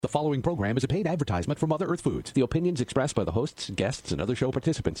The following program is a paid advertisement for Mother Earth Foods. The opinions expressed by the hosts, guests, and other show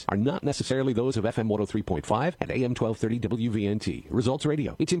participants are not necessarily those of FM 103.5 and AM 1230 WVNT, Results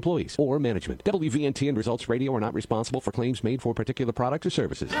Radio, its employees, or management. WVNT and Results Radio are not responsible for claims made for particular products or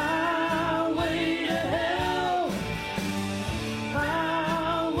services. Highway to hell.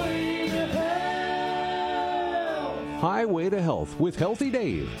 Highway to hell. Highway to Health with Healthy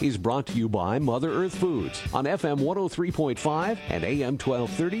Dave is brought to you by Mother Earth Foods on FM 103.5 and AM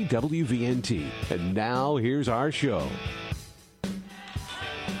 1230 WVNT. And now here's our show.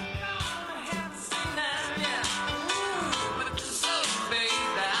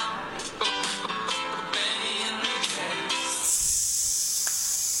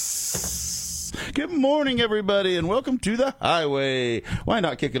 Good morning, everybody, and welcome to the Highway. Why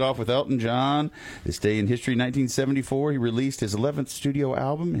not kick it off with Elton John? This day in history, 1974, he released his 11th studio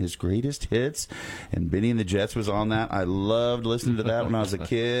album, his greatest hits, and Benny and the Jets was on that. I loved listening to that when I was a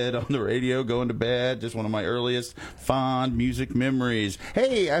kid on the radio, going to bed. Just one of my earliest fond music memories.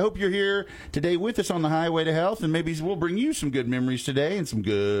 Hey, I hope you're here today with us on the Highway to Health, and maybe we'll bring you some good memories today and some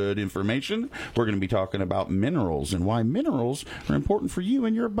good information. We're going to be talking about minerals and why minerals are important for you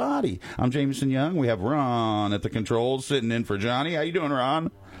and your body. I'm Jameson Young. We have Ron at the controls sitting in for Johnny. How you doing, Ron?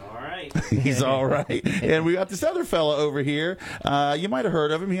 All right. He's all right. And we got this other fella over here. You might have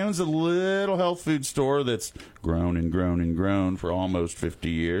heard of him. He owns a little health food store that's grown and grown and grown for almost 50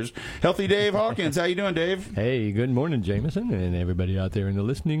 years. Healthy Dave Hawkins. How you doing, Dave? Hey, good morning, Jameson, and everybody out there in the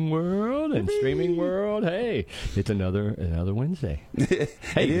listening world and streaming world. Hey, it's another Wednesday. It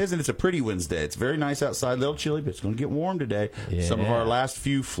is, and it's a pretty Wednesday. It's very nice outside, a little chilly, but it's going to get warm today. Yeah. Some of our last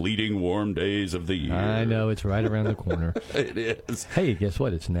few fleeting warm days of the year. I know, it's right around the corner. It is. Hey, guess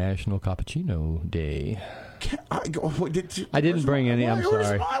what? It's National Cappuccino Day. I didn't bring any. I'm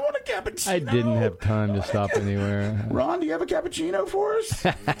sorry. I want a cappuccino. I didn't have time to stop anywhere. Ron, do you have a cappuccino for us?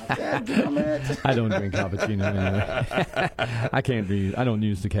 Dadgummit. I don't drink cappuccino anyway. I don't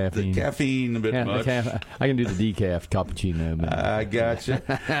use the caffeine. The caffeine a bit much. I can do the decaf cappuccino. But I gotcha.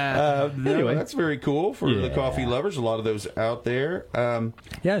 Anyway, that's very cool for the coffee lovers. A lot of those out there.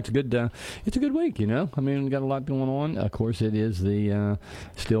 Yeah, it's a good week. You know, I mean, we got a lot going on. Of course, it is the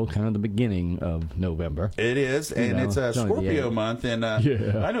still kind of the beginning of November. It is, and it's Scorpio month, and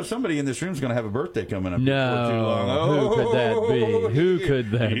I know somebody in this room is going to have a birthday coming up before too long. Who could that be? Who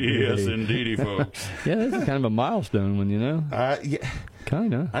could that be? Yes, indeedy, folks. Yeah, this is kind of a milestone one, you know? Yeah.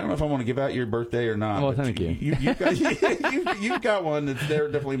 Kind of. I don't know if I want to give out your birthday or not. Well, thank you. You've got one that's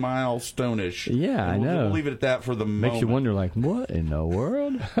definitely milestone-ish. Yeah, I know. We'll leave it at that for the moment. Makes you wonder, like, what in the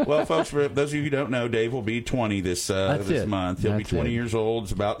world? Well, folks, for those of you who don't know, Dave will be 20 this month. He'll be 20 years old.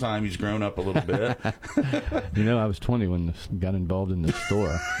 It's about time he's grown up a little bit. You know, I was 20 when I got involved in the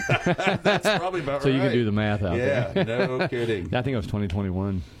store. That's probably about right. So you can do the math out there. Yeah, no kidding. I think it was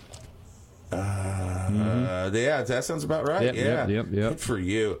 2021. Yeah, that sounds about right. Yep. Good for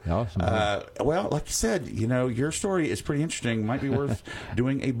you. Awesome. Well, like you said, you know, your story is pretty interesting. Might be worth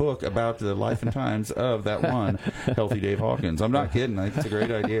doing a book about the life and times of that one Healthy Dave Hawkins. I'm not kidding. I think it's a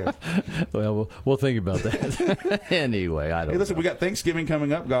great idea. Well, we'll think about that. Anyway, I don't know. Hey, listen, we got Thanksgiving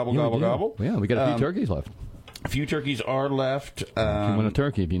coming up. Gobble, gobble, gobble. Yeah, we got a few turkeys left. A few turkeys are left. If you want a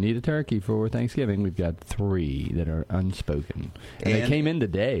turkey, if you need a turkey for Thanksgiving, we've got 3 that are unspoken. And they came in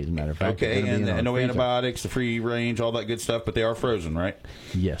today, as a matter of fact. Okay, and no antibiotics, the free range, all that good stuff, but they are frozen, right?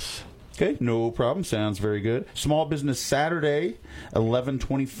 Yes. Okay, no problem. Sounds very good. Small Business Saturday,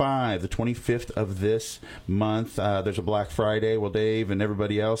 11/25, the 25th of this month. There's a Black Friday. Well, Dave and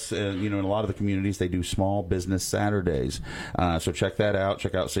everybody else, in a lot of the communities, they do Small Business Saturdays. So check that out.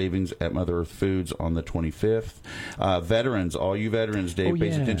 Check out savings at Mother Earth Foods on the 25th. Veterans, all you veterans, Dave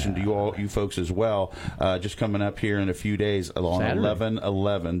pays attention to you folks as well. Just coming up here in a few days on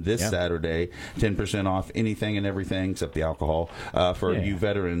 11/11 this Saturday, 10% off anything and everything except the alcohol for you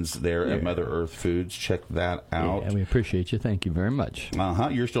veterans there at Mother Earth Foods. Check that out. And we appreciate you. Thank you very much.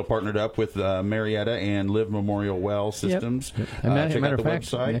 You're still partnered up with Marietta and Live Memorial Well Systems. Yep. Matter of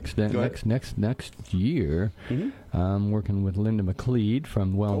fact, next year, I'm working with Linda McLeod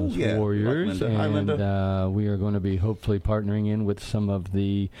from Wellness Warriors, Hi, Linda. And we are going to be hopefully partnering in with some of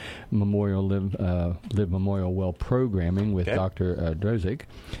the Live Memorial Well programming with Dr. Drozik,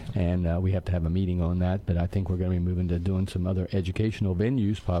 and we have to have a meeting on that. But I think we're going to be moving to doing some other educational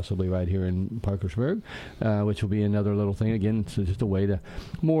venues, possibly right here in Parkersburg, which will be another little thing. Again, it's just a way to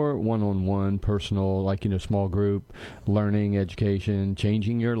more one-on-one, personal, like, small group, learning, education,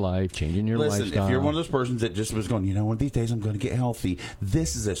 changing your life, changing your lifestyle. Listen, if you're one of those persons that just was going, one of these days I'm going to get healthy,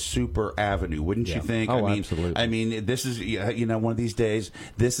 this is a super avenue, wouldn't you think? Oh, absolutely. I mean, this is, one of these days,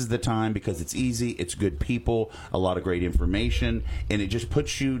 this is the time because it's easy, it's good people, a lot of great information, and it just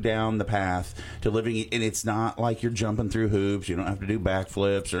puts you down the path to living, and it's not like you're jumping through hoops. You don't have to do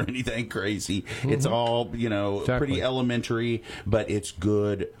backflips or anything crazy. It's all, pretty elementary, but it's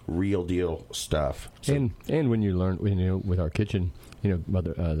good, real deal stuff. So, and when you learn, with our kitchen,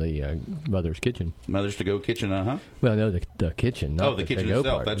 Mother's Kitchen. Mother's to Go Kitchen, Well, no, the kitchen. Not the kitchen to-go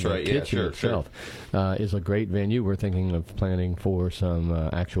itself. part. That's the right. kitchen itself is a great venue. We're thinking of planning for some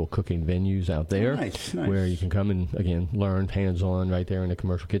actual cooking venues out there, nice. where you can come and again learn hands-on right there in the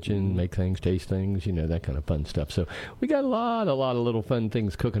commercial kitchen, make things, taste things, that kind of fun stuff. So we got a lot of little fun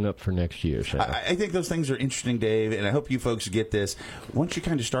things cooking up for next year. So. I think those things are interesting, Dave, and I hope you folks get this. Once you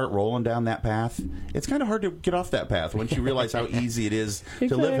kind of start rolling down that path, it's kind of hard to get off that path once you realize how easy it is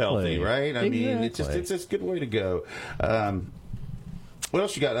to live healthy, right? I mean, it's a good way to go. What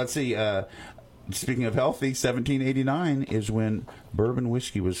else you got? Let's see. Speaking of healthy, 1789 is when bourbon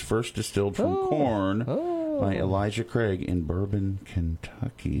whiskey was first distilled from corn by Elijah Craig in Bourbon,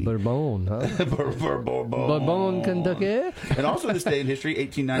 Kentucky. Bourbon, huh? Bourbon, Kentucky. And also this day in history,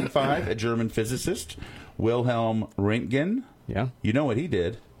 1895, a German physicist, Wilhelm Röntgen. Yeah. You know what he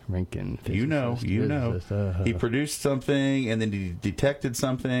did. Röntgen. You know. He produced something, and then he detected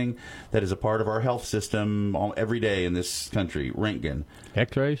something that is a part of our health system every day in this country. Röntgen.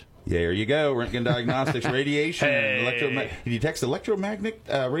 X-rays? There you go. Röntgen diagnostics, radiation. He detects electromagnetic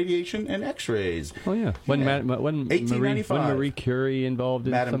radiation and X-rays. Oh, yeah. Wasn't 1895. Marie Curie involved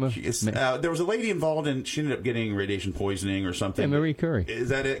in some of there was a lady involved, and she ended up getting radiation poisoning or something. Yeah, Marie Curie. Is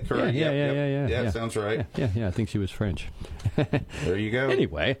that it? Correct? Yeah, sounds right. Yeah, I think she was French. There you go.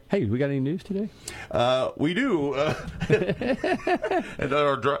 Anyway, hey, we got any news today? We do. And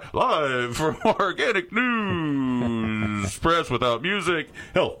live from Organic News Press without music,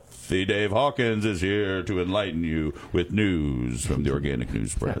 Healthy Dave Hawkins is here to enlighten you with news from the Organic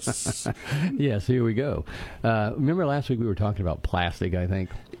News Press. Yes, here we go. Remember last week we were talking about plastic, I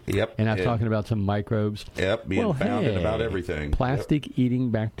think? Yep. And I was talking about some microbes. Yep, being found in about everything.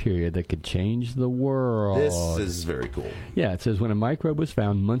 Plastic-eating bacteria that could change the world. This is very cool. Yeah, it says when a microbe was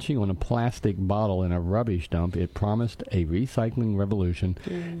found munching on a plastic bottle in a rubbish dump, it promised a recycling revolution.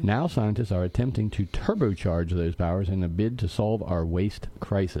 Now scientists are attempting to turbocharge those powers in a bid to solve our waste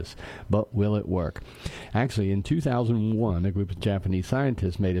crisis. But will it work? Actually, in 2001, a group of Japanese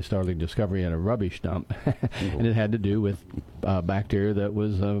scientists made a startling discovery at a rubbish dump, and it had to do with bacteria that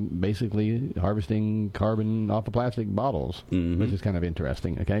was basically harvesting carbon off of plastic bottles, which is kind of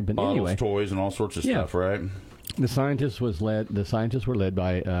interesting. Okay, but bottles, anyway, toys, and all sorts of stuff, right? The scientists were led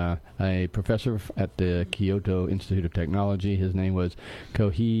by a professor at the Kyoto Institute of Technology. His name was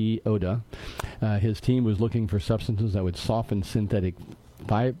Kohei Oda. His team was looking for substances that would soften synthetic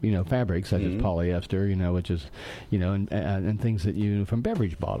fabrics such as polyester, which is, and things that from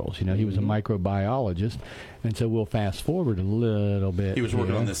beverage bottles. He was a microbiologist, and so we'll fast forward a little bit. He was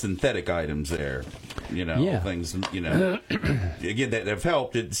working on the synthetic items there, things, again, that have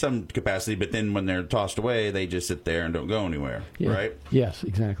helped in some capacity, but then when they're tossed away, they just sit there and don't go anywhere, right? Yes,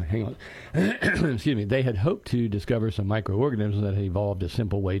 exactly. Hang on. Excuse me. They had hoped to discover some microorganisms that had evolved a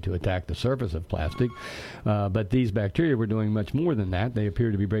simple way to attack the surface of plastic, but these bacteria were doing much more than that. They appear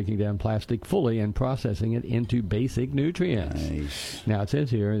to be breaking down plastic fully and processing it into basic nutrients. Nice. Now, it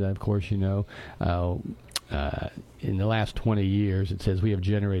says here that, of course, in the last 20 years, it says we have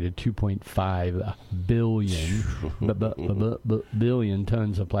generated 2.5 billion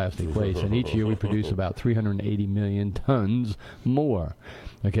tons of plastic waste, and each year we produce about 380 million tons more.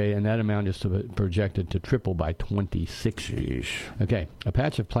 Okay, and that amount is projected to triple by 2060. Okay, a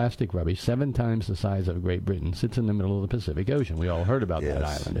patch of plastic rubbish 7 times the size of Great Britain sits in the middle of the Pacific Ocean. We all heard about that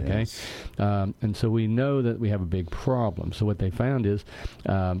island, okay? Yes. And so we know that we have a big problem. So what they found is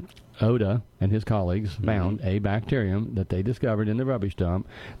Oda and his colleagues found a bacterium that they discovered in the rubbish dump.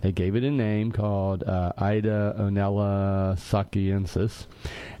 They gave it a name called Ida onella sakiensis.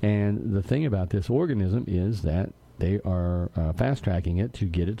 And the thing about this organism is that they are fast-tracking it to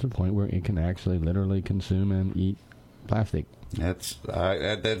get it to the point where it can actually literally consume and eat plastic. That's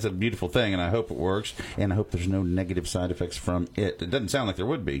a beautiful thing, and I hope it works, and I hope there's no negative side effects from it. It doesn't sound like there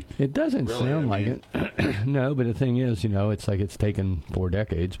would be. It doesn't sound like it. No, but the thing is, it's like it's taken 4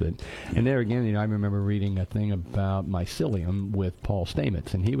 decades. And there again, I remember reading a thing about mycelium with Paul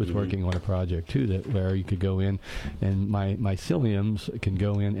Stamets, and he was working on a project too where you could go in, and myceliums can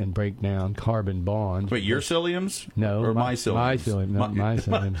go in and break down carbon bonds. Wait, your ciliums? No, or myceliums? Mycelium, not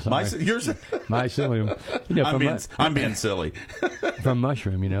mycelium. Mycelium. I'm being silly. From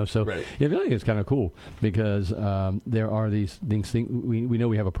mushroom, so right. It really is kind of cool because there are these things. We know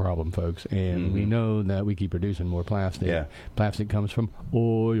we have a problem, folks, and we know that we keep producing more plastic. Yeah. Plastic comes from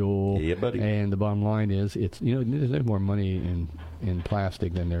oil. Yeah, buddy. And the bottom line is, there's more money in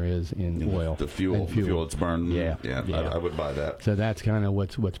plastic than there is in oil. The fuel it's burned. Yeah. I would buy that. So that's kind of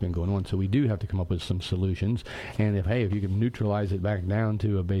what's been going on. So we do have to come up with some solutions. And if you can neutralize it back down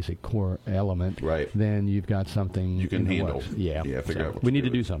to a basic core element, right, then you've got something you can handle. Works. Yeah. Figure out. We need to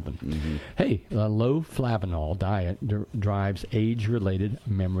do something. Hey, a low flavanol diet drives age-related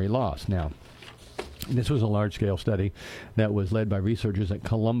memory loss. Now, this was a large-scale study that was led by researchers at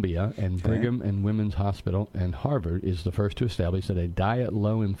Columbia and Brigham and Women's Hospital, and Harvard is the first to establish that a diet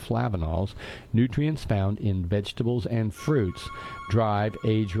low in flavanols, nutrients found in vegetables and fruits, drive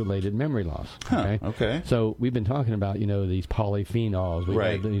age-related memory loss. Okay. So we've been talking about these polyphenols.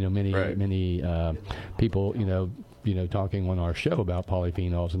 We've had many people talking on our show about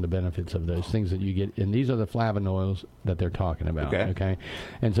polyphenols and the benefits of those things that you get, and these are the flavonoids that they're talking about. Okay,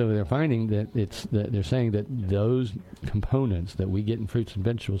 and so they're finding that they're saying that those components that we get in fruits and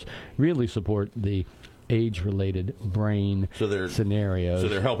vegetables really support the age-related brain scenarios. So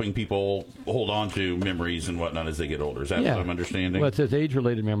they're helping people hold on to memories and whatnot as they get older. Is that what I'm understanding? Well, it says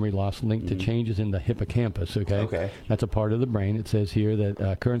age-related memory loss linked to changes in the hippocampus, okay? That's a part of the brain. It says here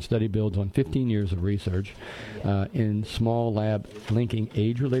that current study builds on 15 years of research in small lab linking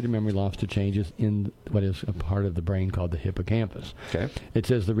age-related memory loss to changes in what is a part of the brain called the hippocampus. Okay. It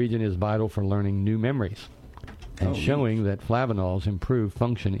says the region is vital for learning new memories and showing that flavanols improve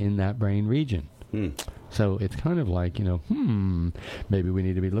function in that brain region. So it's kind of like, maybe we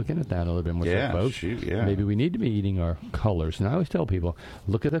need to be looking at that a little bit more, folks. Maybe we need to be eating our colors. And I always tell people,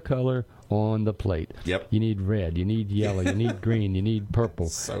 look at the color on the plate. Yep. You need red, you need yellow, you need green, you need purple.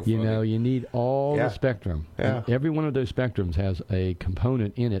 So you need all the spectrum. Yeah. And every one of those spectrums has a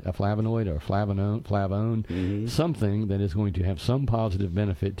component in it, a flavonoid or flavone, something that is going to have some positive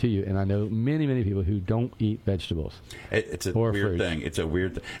benefit to you. And I know many, many people who don't eat vegetables. It's a weird thing. It's a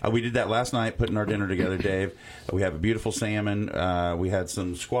weird thing. We did that last night, putting our dinner together, Dave. We have a beautiful salmon. We had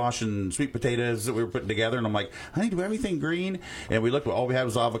some squash and sweet potatoes that we were putting together, and I'm like, honey, do we have anything green? And we looked, all we had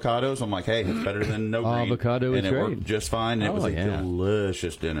was avocados. I'm like, hey, it's better than no green. Avocado and is it great. Worked just fine. And it was a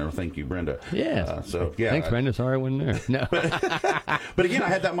delicious dinner. Thank you, Brenda. Yes. Yeah. Thanks, Brenda. Sorry I wasn't there. No. But again, I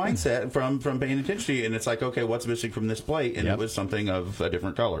had that mindset from paying attention to you, and it's like, okay, what's missing from this plate? And it was something of a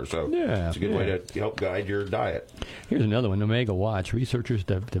different color. So it's a good way to help guide your diet. Here's another one, Omega Watch. Researchers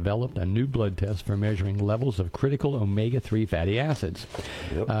have developed a new blood test for measuring levels of critical omega-3 fatty acids.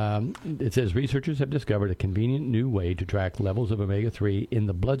 It says researchers have discovered a convenient new way to track levels of omega-3 in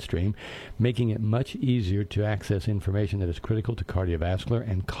the bloodstream, making it much easier to access information that is critical to cardiovascular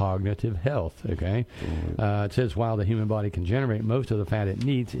and cognitive health. It says while the human body can generate most of the fat it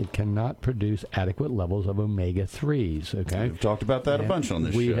needs, it cannot produce adequate levels of omega-3s. We've talked about that a bunch on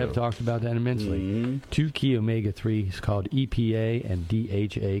this show. We have talked about that immensely. Two key omega-3s called EPA and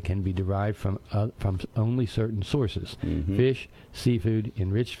DHA can be derived from only certain sources: fish, seafood,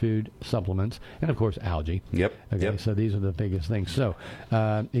 enriched food, supplements, and of course algae. So these are the biggest things. So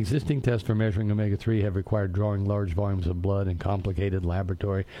existing tests for measuring omega-3 have required drawing large volumes of blood and complicated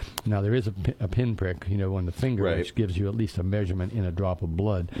laboratory. Now there is a pinprick, on the finger, which gives you at least a measurement in a drop of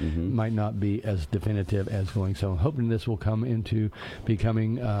blood. Might not be as definitive as going. So I'm hoping this will come into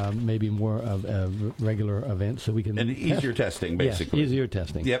becoming maybe more of a regular event, so we can easier testing, basically. Yes, easier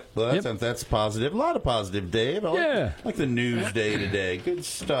testing. Well, that's positive. A lot of positive, Dave. I like the news day today. Good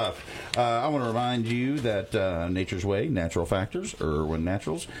stuff. I want to remind you that Nature's Way, Natural Factors, Irwin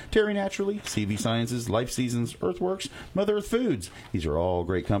Naturals, Terry Naturally, CV Sciences, Life Seasons, Earthworks, Mother Earth Foods. These are all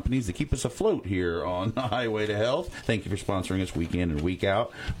great companies that keep us afloat here on the Highway to Health. Thank you for sponsoring us week in and week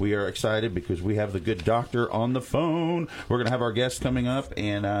out. We are excited because we have the good doctor on the phone. We're going to have our guests coming up,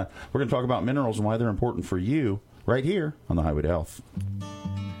 and we're going to talk about minerals and why they're important for you right here on the Highway to Health.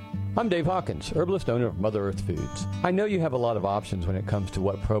 I'm Dave Hawkins, herbalist owner of Mother Earth Foods. I know you have a lot of options when it comes to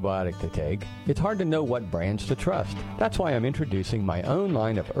what probiotic to take. It's hard to know what brands to trust. That's why I'm introducing my own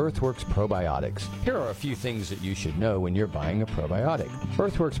line of Earthworks probiotics. Here are a few things that you should know when you're buying a probiotic.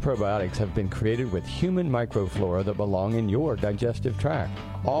 Earthworks probiotics have been created with human microflora that belong in your digestive tract.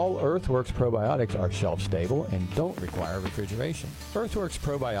 All Earthworks probiotics are shelf-stable and don't require refrigeration. Earthworks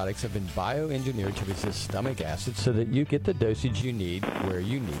probiotics have been bioengineered to resist stomach acid so that you get the dosage you need where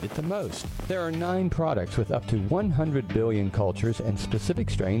you need it the most. There are 9 products with up to 100 billion cultures and specific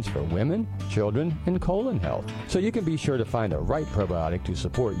strains for women, children, and colon health. So you can be sure to find the right probiotic to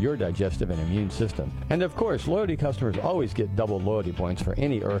support your digestive and immune system. And of course, loyalty customers always get double loyalty points for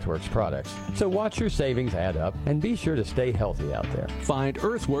any Earthworks products. So watch your savings add up and be sure to stay healthy out there. Find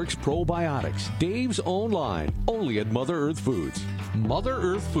Earthworks Probiotics, Dave's own line, only at Mother Earth Foods. Mother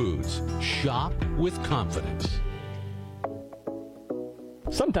Earth Foods. Shop with confidence.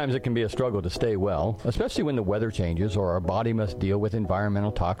 Sometimes it can be a struggle to stay well, especially when the weather changes or our body must deal with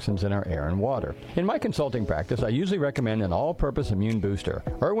environmental toxins in our air and water. In my consulting practice, I usually recommend an all-purpose immune booster.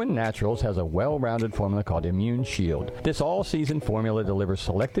 Irwin Naturals has a well-rounded formula called Immune Shield. This all-season formula delivers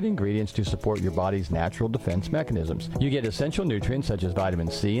selected ingredients to support your body's natural defense mechanisms. You get essential nutrients such as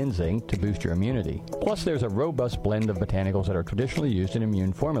vitamin C and zinc to boost your immunity. Plus, there's a robust blend of botanicals that are traditionally used in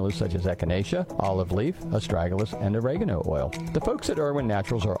immune formulas such as echinacea, olive leaf, astragalus, and oregano oil. The folks at Irwin Naturals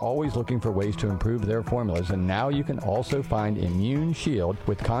are always looking for ways to improve their formulas, and now you can also find Immune Shield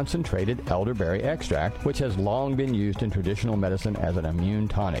with concentrated elderberry extract, which has long been used in traditional medicine as an immune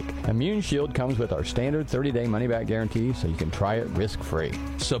tonic. Immune Shield comes with our standard 30-day money-back guarantee, so you can try it risk-free.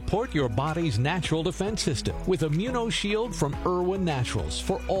 Support your body's natural defense system with Immuno Shield from Irwin Naturals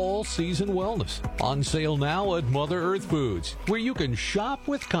for all-season wellness. On sale now at Mother Earth Foods, where you can shop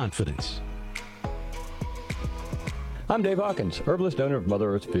with confidence. I'm Dave Hawkins, herbalist owner of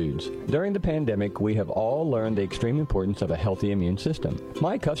Mother Earth Foods. During the pandemic, we have all learned the extreme importance of a healthy immune system.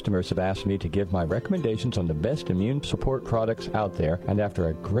 My customers have asked me to give my recommendations on the best immune support products out there, and after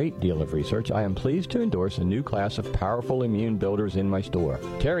a great deal of research, I am pleased to endorse a new class of powerful immune builders in my store.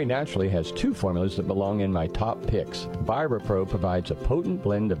 Terry Naturally has 2 formulas that belong in my top picks. VibraPro provides a potent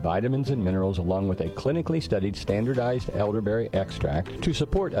blend of vitamins and minerals along with a clinically studied standardized elderberry extract to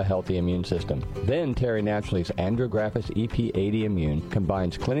support a healthy immune system. Then Terry Naturally's Andrographis EP80 Immune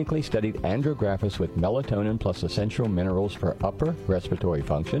combines clinically studied andrographis with melatonin plus essential minerals for upper respiratory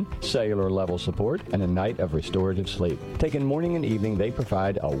function, cellular level support, and a night of restorative sleep. Taken morning and evening, they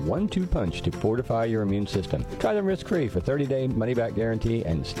provide a 1-2 punch to fortify your immune system. Try them risk-free for 30-day money-back guarantee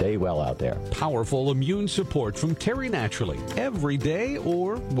and stay well out there. Powerful immune support from Terry Naturally, every day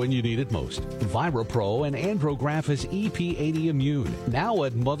or when you need it most. VibraPro and Andrographis EP80 Immune, now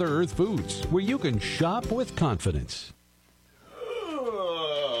at Mother Earth Foods, where you can shop with confidence.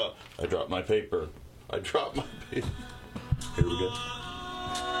 I dropped my paper. Here we go.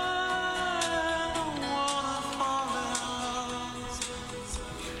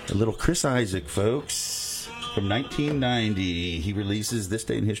 A little Chris Isaak, folks, from 1990. He releases This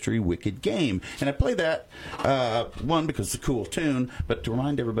Day in History, Wicked Game. And I play that, one, because it's a cool tune, but to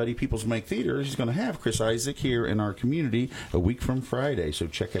remind everybody, People's Make Theater is going to have Chris Isaak here in our community a week from Friday, so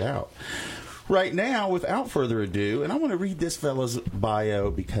check it out. Right now, without further ado, and I want to read this fella's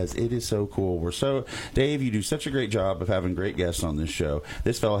bio because it is so cool. Dave, you do such a great job of having great guests on this show.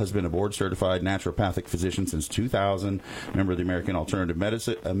 This fella has been a board-certified naturopathic physician since 2000, member of the American Alternative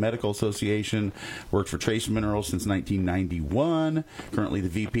Medical Association, worked for Trace Minerals since 1991, currently the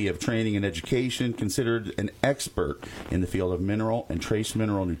VP of Training and Education, considered an expert in the field of mineral and trace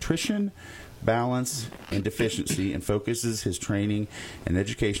mineral nutrition, balance, and deficiency, and focuses his training and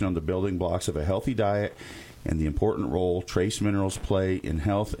education on the building blocks of a healthy diet and the important role trace minerals play in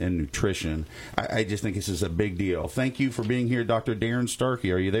health and nutrition. I just think this is a big deal. Thank you for being here, Dr. Darrin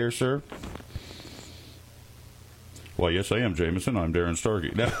Starkey. Are you there, sir? Well, yes, I am, Jameson. I'm Darrin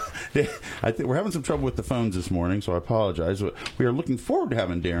Starkey. Now, I think we're having some trouble with the phones this morning, so I apologize. But we are looking forward to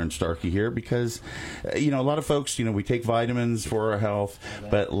having Darrin Starkey here because, a lot of folks, we take vitamins for our health,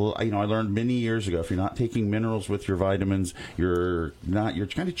 but, I learned many years ago, if you're not taking minerals with your vitamins, you're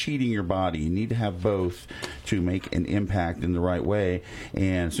kind of cheating your body. You need to have both to make an impact in the right way.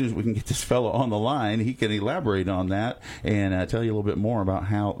 And as soon as we can get this fellow on the line, he can elaborate on that and tell you a little bit more about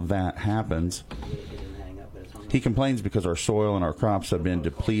how that happens. he complains because our soil and our crops have been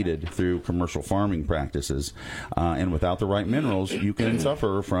depleted through commercial farming practices, and without the right minerals, you can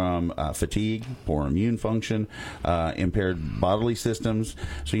suffer from fatigue, poor immune function, impaired bodily systems.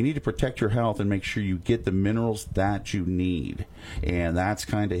 So you need to protect your health and make sure you get the minerals that you need. And that's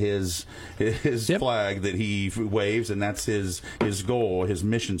kind of his flag that he waves, and that's his goal, his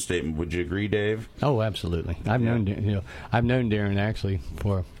mission statement. Would you agree, Dave? Oh, absolutely. I've known Darrin actually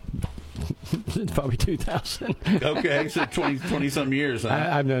for since probably 2000. Okay, so 20-some years, huh?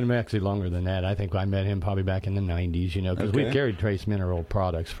 I've known him actually longer than that. I think I met him probably back in the 90s, because we carried trace mineral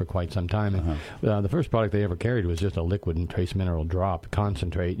products for quite some time. And the first product they ever carried was just a liquid and trace mineral drop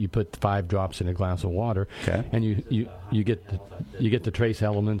concentrate. You put 5 drops in a glass of water, and you get the trace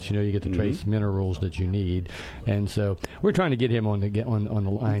elements, you get the trace minerals that you need. And so we're trying to get him on the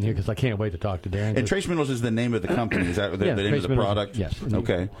line here, because I can't wait to talk to Darrin. And Trace Minerals is the name of the company. Is that the name of the product? Yes.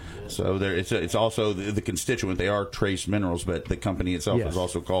 Okay. So it's also the constituent. They are Trace Minerals, but the company itself is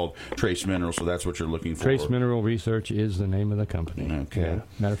also called Trace Minerals. So that's what you're looking for. Trace Mineral Research is the name of the company. Okay. Yeah.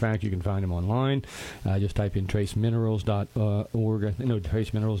 Matter of fact, you can find them online. Just type in traceminerals.org.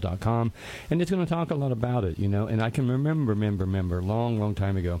 Traceminerals.com, and it's going to talk a lot about it. And I can remember long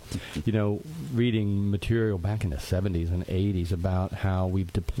time ago, reading material back in the 70s and 80s about how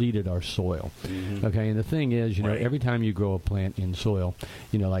we've depleted our soil. Okay, and the thing is, every time you grow a plant in soil,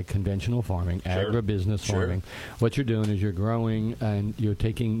 like conventional farming, agribusiness farming, what you're doing is you're growing and you're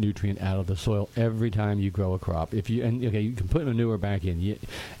taking nutrient out of the soil every time you grow a crop. You can put manure back in.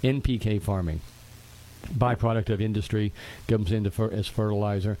 NPK farming, byproduct of industry, comes into as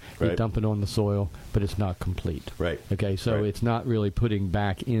fertilizer. You dump it on the soil, but it's not complete. Right. Okay, so it's not really putting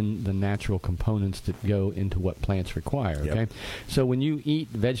back in the natural components that go into what plants require. Okay, so when you eat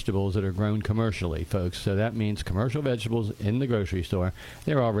vegetables that are grown commercially, folks, so that means commercial vegetables in the grocery store,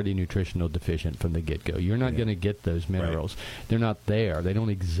 they're already nutritional deficient from the get-go. You're not going to get those minerals. They're not there. They don't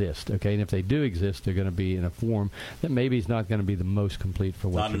exist. Okay, and if they do exist, they're going to be in a form that maybe is not going to be the most complete for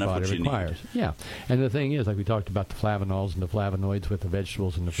what your body requires. Yeah, and the thing is, like we talked about the flavonols and the flavonoids with the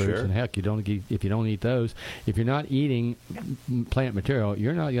vegetables and the fruits, and heck, if you don't eat those, if you're not eating plant material,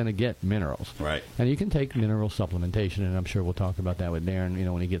 you're not going to get minerals. Right. And you can take mineral supplementation, and I'm sure we'll talk about that with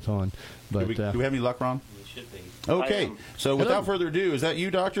Darrin, when he gets on. But do we have any luck, Ron? We should be. Okay. So without further ado, is that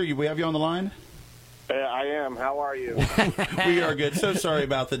you, Doctor? We have you on the line? I am. How are you? We are good. So sorry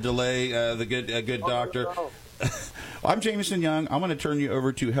about the delay, the good doctor. No. I'm Jameson Young. I'm going to turn you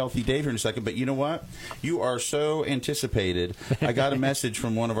over to Healthy Dave here in a second. But you know what? You are so anticipated. I got a message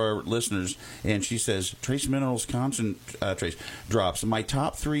from one of our listeners, and she says, Trace Minerals Trace Drops, my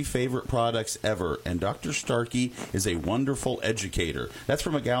top 3 favorite products ever. And Dr. Starkey is a wonderful educator. That's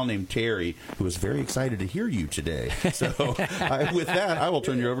from a gal named Terry, who is very excited to hear you today. So with that, I will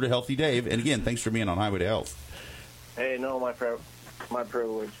turn you over to Healthy Dave. And again, thanks for being on Highway to Health. Hey, no, my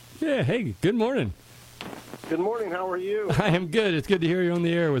privilege. Yeah, hey, good morning. Good morning. How are you? I am good. It's good to hear you on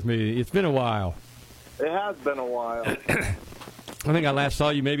the air with me. It's been a while. It has been a while. I think I last saw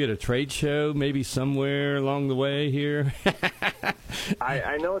you maybe at a trade show, maybe somewhere along the way here.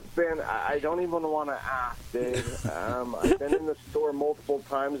 I know it's been, I don't even want to ask, Dave. I've been in the store multiple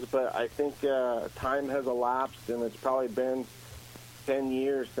times, but I think time has elapsed, and it's probably been 10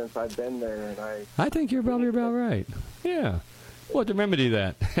 years since I've been there. And I think you're probably about right. Yeah. Well, to remedy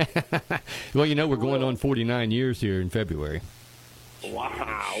that. Well, we're going on 49 years here in February.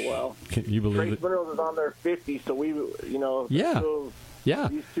 Wow. Well, can you believe Trace it? Minerals is on their 50, so we, these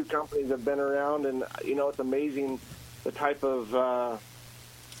two companies have been around, and, it's amazing the type of,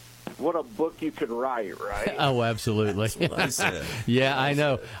 what a book you could write, right? Oh, absolutely. That's what I said. Yeah, I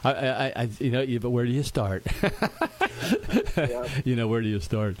know. But where do you start? Where do you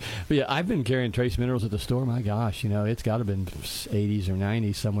start? But yeah, I've been carrying Trace Minerals at the store. My gosh, it's got to have been 80s or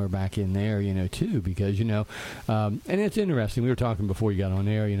 90s, somewhere back in there, too, because, and it's interesting. We were talking before you got on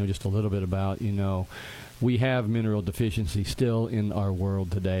air, just a little bit about, we have mineral deficiency still in our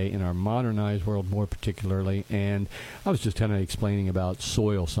world today, in our modernized world more particularly. And I was just kind of explaining about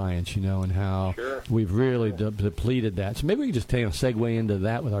soil science, and how we've really depleted that. So maybe we can just segue into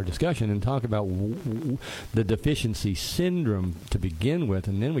that with our discussion and talk about the deficiency syndrome to begin with,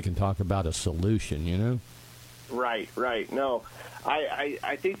 and then we can talk about a solution, Right. No,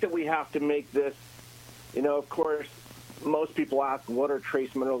 I think that we have to make this, of course, most people ask, what are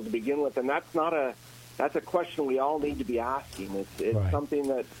trace minerals to begin with? And that's a question we all need to be asking. It's something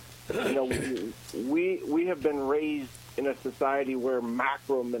that, we have been raised in a society where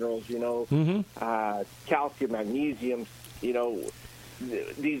macro minerals, calcium, magnesium,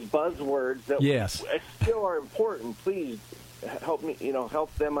 these buzzwords that still are important. Please help me,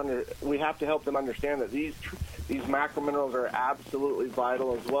 help them we have to help them understand that these these macrominerals are absolutely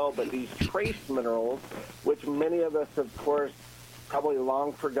vital as well, but these trace minerals, which many of us, of course, probably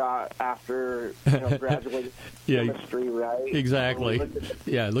long forgot after graduated chemistry, right? Exactly.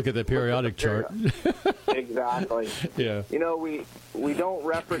 Look at the periodic chart. Exactly. Yeah. We don't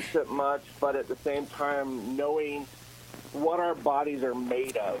reference it much, but at the same time, knowing what our bodies are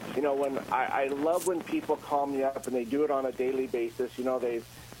made of. When I love when people call me up and they do it on a daily basis.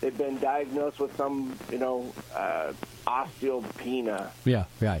 They've been diagnosed with some osteopenia. Yeah,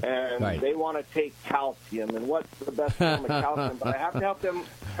 right. And right. they want to take calcium, and what's the best form of calcium? But I have to help them.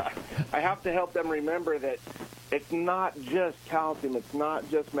 I have to help them remember that it's not just calcium, it's not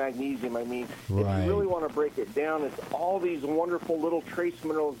just magnesium. I mean, if you really want to break it down, it's all these wonderful little trace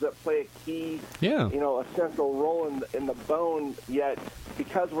minerals that play a key, essential role in the bone. Yet,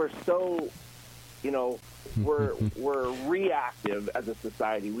 because we're so, we're reactive as a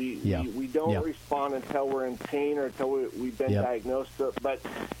society. We don't respond until we're in pain or until we've been diagnosed. But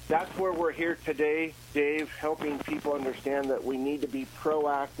that's where we're here today, Dave, helping people understand that we need to be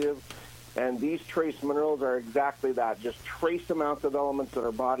proactive. And these trace minerals are exactly that, just trace amounts of elements that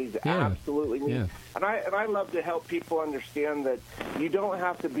our bodies absolutely need. Yeah. And I love to help people understand that you don't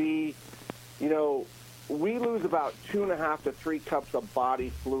have to be, we lose about 2.5 to 3 cups of body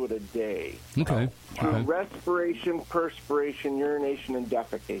fluid a day. Okay. Respiration, perspiration, urination, and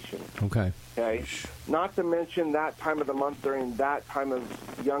defecation. Okay. Not to mention that time of the month during that time of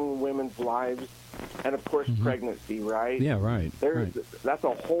young women's lives. And, of course, pregnancy, right? Yeah, right. That's a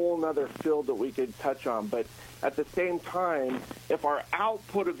whole other field that we could touch on. But at the same time, if our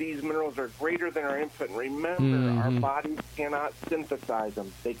output of these minerals are greater than our input, remember, our bodies cannot synthesize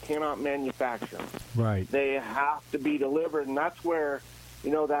them. They cannot manufacture them. Right. They have to be delivered. And that's where,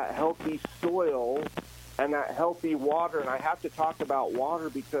 that healthy soil and that healthy water, and I have to talk about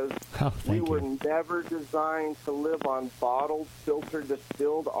water because we were never designed to live on bottled, filtered,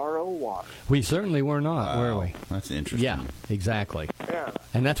 distilled RO water. We certainly were not, were we? That's interesting. Yeah, exactly. Yeah.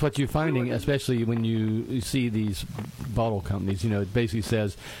 And that's what you're finding, especially when you see these bottle companies. It basically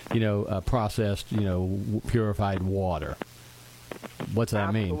says, processed, purified water. What's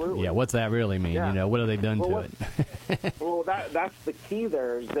that mean? Yeah, what's that really mean? Yeah. What have they done to it? Well, that's the key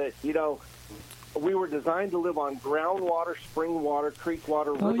there is that, we were designed to live on groundwater, spring water, creek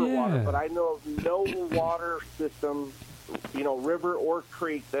water, river water, but I know of no water system, river or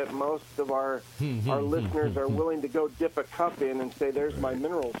creek that most of our listeners are willing to go dip a cup in and say, "There's my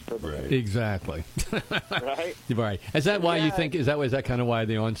minerals for the day." Exactly. Right. Right. Is that why you think? Is that kind of why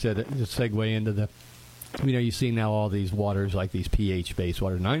the onset segue into the? You see now all these waters like these pH-based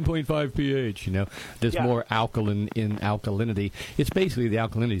water, 9.5 pH. There's more alkaline in alkalinity. It's basically the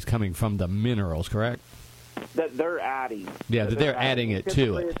alkalinity is coming from the minerals, correct? That they're adding. Yeah, that they're adding it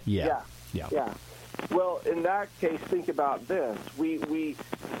to it. Yeah. Well, in that case, think about this. We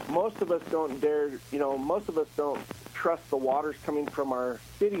most of us don't dare. Most of us don't trust the waters coming from our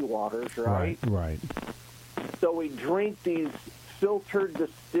city waters, right? Right. So we drink these filtered,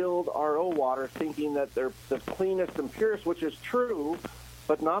 distilled RO water, thinking that they're the cleanest and purest, which is true,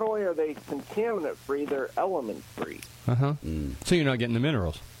 but not only are they contaminant-free, they're element-free. So you're not getting the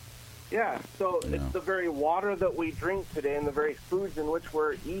minerals. Yeah, so it's the very water that we drink today and the very foods in which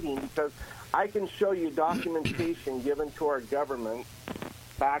we're eating, because I can show you documentation given to our government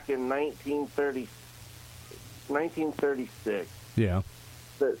back in 1936. Yeah.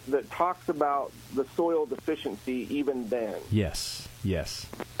 That talks about the soil deficiency even then. Yes.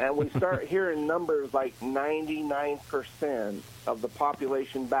 And we start hearing numbers like 99% of the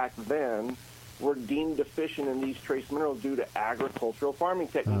population back then were deemed deficient in these trace minerals due to agricultural farming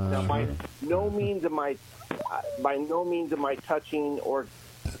techniques. Now, by no means am I touching or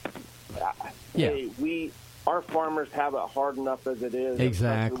our farmers have it hard enough as it is.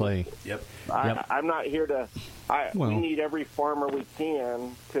 Exactly. I'm not here to. We need every farmer we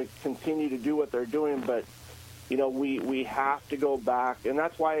can to continue to do what they're doing, but we have to go back, and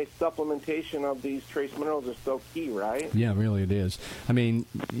that's why supplementation of these trace minerals is so key, right? Yeah, really it is. I mean,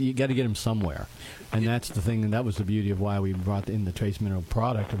 you got to get them somewhere, and that's the thing, and that was the beauty of why we brought in the trace mineral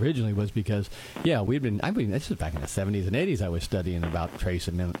product originally, was because, this is back in the 70s and 80s I was studying about trace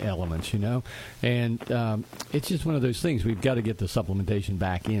elements, and it's just one of those things. We've got to get the supplementation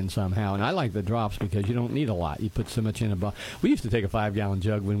back in somehow, and I like the drops because you don't need a lot. You put so much in we used to take a 5-gallon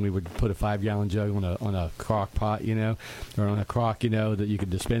jug when we would put a 5-gallon jug on a crock pot, or on a crock, that you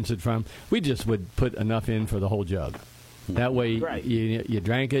could dispense it from. We just would put enough in for the whole jug. That way, Right. you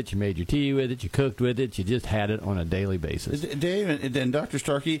drank it, you made your tea with it, you cooked with it, you just had it on a daily basis. Dave and Dr.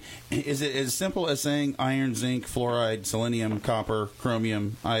 Starkey, is it as simple as saying iron, zinc, fluoride, selenium, copper,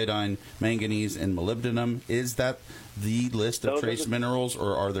 chromium, iodine, manganese, and molybdenum? Is that the list of trace minerals,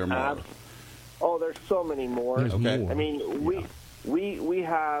 or are there more? There's so many more. There's more. I mean, we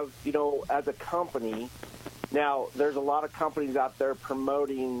have, as a company, now there's a lot of companies out there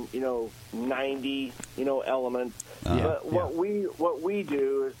promoting, 90, elements. But what we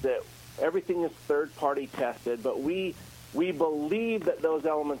do is that everything is third-party tested, but we believe that those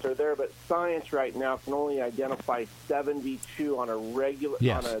elements are there, but science right now can only identify 72 on a regular.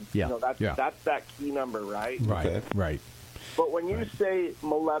 Yes. That's that key number, right? Right. Okay. Right. But when you say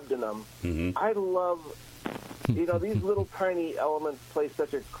molybdenum, I love, these little tiny elements play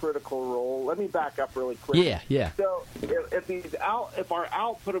such a critical role. Let me back up really quick. Yeah. So if our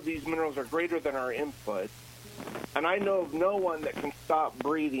output of these minerals are greater than our input, and I know of no one that can stop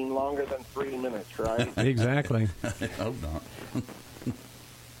breathing longer than 3 minutes, right? Exactly. I hope not.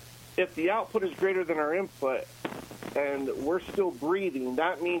 If the output is greater than our input and we're still breathing,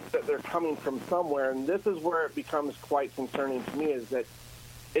 that means that they're coming from somewhere. And this is where it becomes quite concerning to me, is that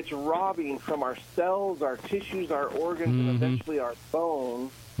it's robbing from our cells, our tissues, our organs, and eventually our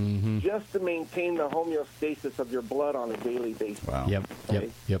bones, just to maintain the homeostasis of your blood on a daily basis. Wow. Yep,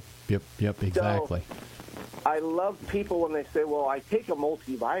 exactly. So, I love people when they say, well, I take a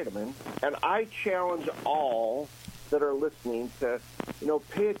multivitamin, and I challenge all that are listening to,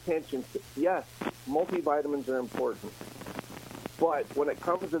 pay attention to, yes, multivitamins are important. But when it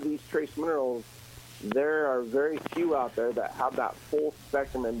comes to these trace minerals, there are very few out there that have that full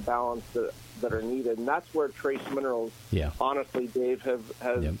spectrum and balance that are needed. And that's where trace minerals, honestly, Dave, has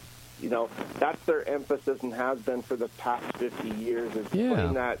that's their emphasis and has been for the past 50 years, is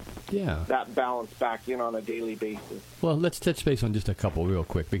putting that balance back in on a daily basis. Well, let's touch base on just a couple real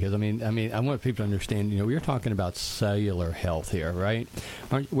quick, because I want people to understand. We're talking about cellular health here, right?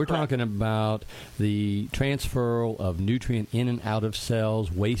 We're talking about the transfer of nutrient in and out of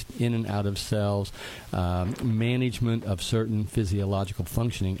cells, waste in and out of cells, management of certain physiological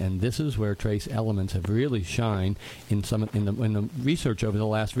functioning, and this is where trace elements have really shined in the research over the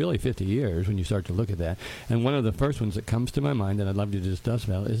last really 50 years when you start to look at that. And one of the first ones that comes to my mind that I'd love to discuss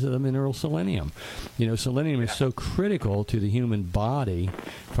about is the mineral selenium. Selenium is so critical to the human body,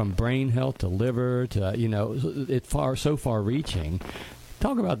 from brain health to liver to, it's so far reaching.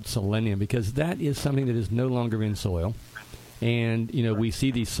 Talk about selenium, because that is something that is no longer in soil. And, we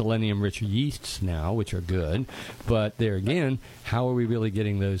see these selenium-rich yeasts now, which are good. But there again, how are we really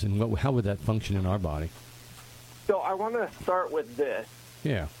getting those, and how would that function in our body? So I want to start with this.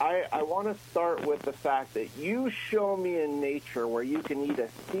 Yeah. I want to start with the fact that you show me in nature where you can eat a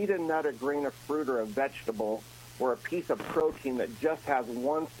seed, a nut, a grain of fruit, or a vegetable, or a piece of protein that just has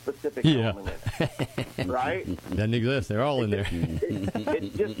one specific element in it. Right? Doesn't exist. They're all in there.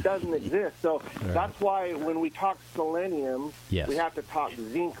 It just doesn't exist. So that's why when we talk selenium, we have to talk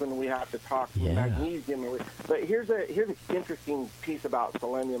zinc, and we have to talk magnesium. But here's an interesting piece about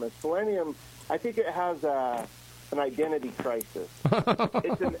selenium. And selenium, I think it has an identity crisis.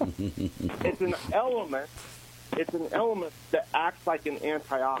 It's an element. It's an element that acts like an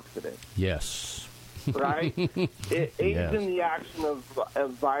antioxidant. Yes. Right? It aids in the action of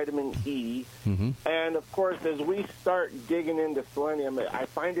vitamin E. And, of course, as we start digging into selenium, I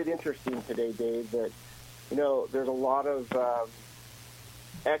find it interesting today, Dave, that, there's a lot of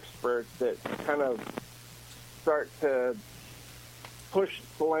experts that kind of start to push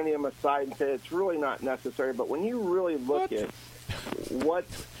selenium aside and say it's really not necessary. But when you really look at what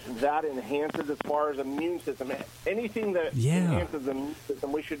that enhances as far as immune system, anything that enhances the immune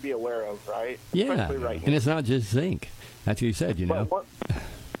system, we should be aware of, right? Yeah, especially right now. And it's not just zinc. That's what you said,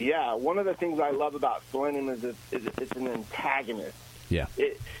 one of the things I love about selenium is it's an antagonist. Yeah.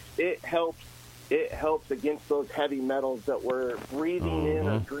 It helps against those heavy metals that we're breathing in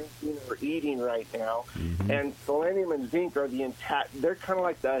or drinking or eating right now. And selenium and zinc are they're kind of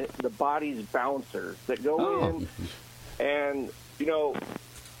like the body's bouncers that go in and,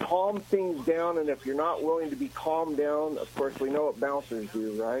 calm things down. And if you're not willing to be calmed down, of course, we know what bouncers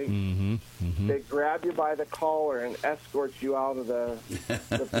do, right? They grab you by the collar and escort you out of the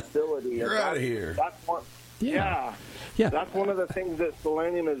facility. You're out of here. That's one. Yeah. That's one of the things that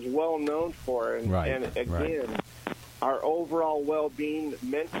selenium is well known for. And, again, our overall well-being,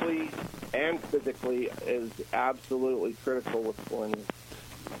 mentally and physically, is absolutely critical with selenium.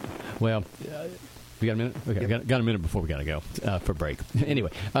 Well, We got a minute? Okay, got a minute before we got to go for break.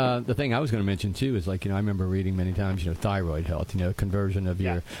 Anyway, the thing I was going to mention, too, is I remember reading many times, thyroid health, conversion of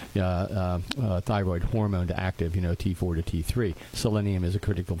your thyroid hormone to active, T4 to T3. Selenium is a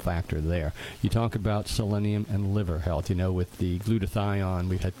critical factor there. You talk about selenium and liver health, with the glutathione.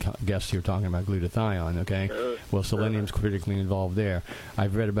 We've had guests here talking about glutathione, okay? Well, selenium's critically involved there.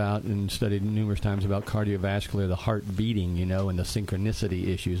 I've read about and studied numerous times about cardiovascular, the heart beating, and the synchronicity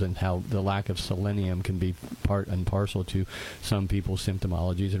issues and how the lack of selenium can be part and parcel to some people's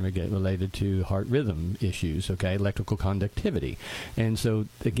symptomologies and related to heart rhythm issues, okay, electrical conductivity. And so,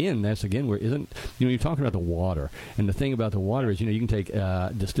 again, where you're talking about the water. And the thing about the water is, you can take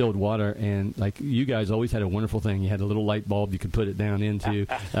distilled water and, you guys always had a wonderful thing. You had a little light bulb you could put it down into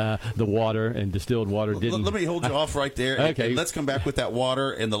the water, and distilled water didn't. Let me hold you off right there. Okay. And let's come back with that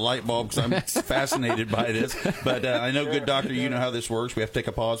water and the light bulb, because I'm fascinated by this. But I know, good doctor, you know how this works. We have to take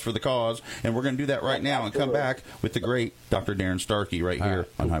a pause for the cause, and we're going to do that right now and come back with the great Dr. Darrin Starkey right here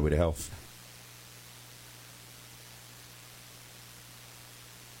on Highway to Health.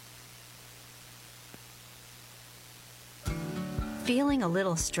 Feeling a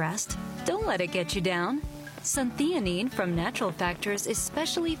little stressed? Don't let it get you down. Suntheanine from Natural Factors is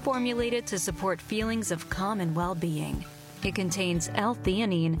specially formulated to support feelings of calm and well-being. It contains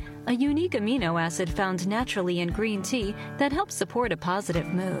L-theanine, a unique amino acid found naturally in green tea that helps support a positive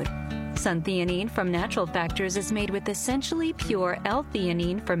mood. Suntheanine from Natural Factors is made with essentially pure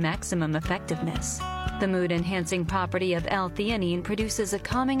L-theanine for maximum effectiveness. The mood-enhancing property of L-theanine produces a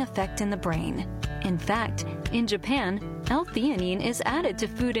calming effect in the brain. In fact, in Japan, L-theanine is added to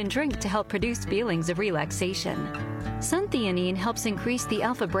food and drink to help produce feelings of relaxation. Suntheanine helps increase the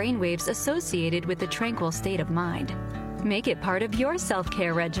alpha brainwaves associated with the tranquil state of mind. Make it part of your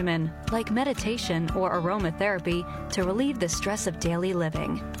self-care regimen, like meditation or aromatherapy, to relieve the stress of daily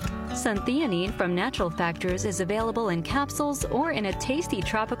living. Suntheanine from Natural Factors is available in capsules or in a tasty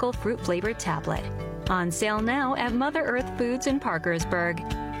tropical fruit-flavored tablet. On sale now at Mother Earth Foods in Parkersburg.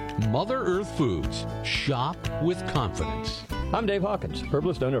 Mother Earth Foods. Shop with confidence. I'm Dave Hawkins,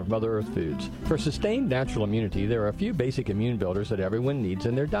 herbalist owner of Mother Earth Foods. For sustained natural immunity, there are a few basic immune builders that everyone needs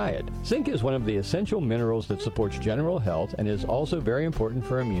in their diet. Zinc is one of the essential minerals that supports general health and is also very important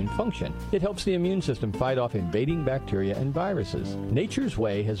for immune function. It helps the immune system fight off invading bacteria and viruses. Nature's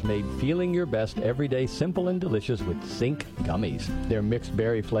Way has made feeling your best every day simple and delicious with zinc gummies. They're mixed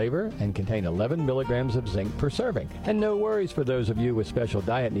berry flavor and contain 11 milligrams of zinc per serving. And no worries for those of you with special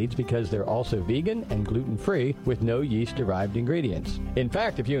diet needs, because they're also vegan and gluten-free with no yeast-derived ingredients. In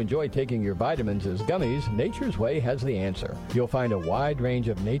fact, if you enjoy taking your vitamins as gummies, Nature's Way has the answer. You'll find a wide range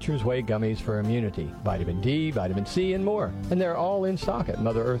of Nature's Way gummies for immunity, vitamin D, vitamin C, and more. And they're all in stock at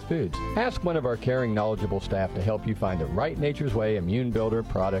Mother Earth Foods. Ask one of our caring, knowledgeable staff to help you find the right Nature's Way immune builder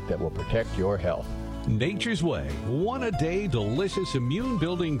product that will protect your health. Nature's Way, one-a-day delicious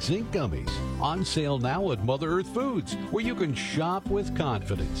immune-building zinc gummies. On sale now at Mother Earth Foods, where you can shop with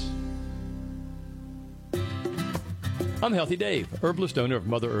confidence. I'm Healthy Dave, herbalist owner of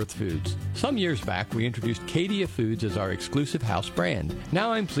Mother Earth Foods. Some years back, we introduced Cadia Foods as our exclusive house brand.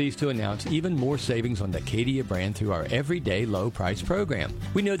 Now I'm pleased to announce even more savings on the Cadia brand through our everyday low price program.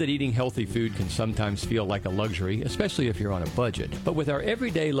 We know that eating healthy food can sometimes feel like a luxury, especially if you're on a budget. But with our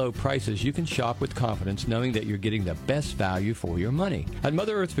everyday low prices, you can shop with confidence knowing that you're getting the best value for your money. At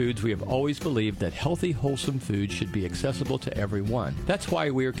Mother Earth Foods, we have always believed that healthy, wholesome food should be accessible to everyone. That's why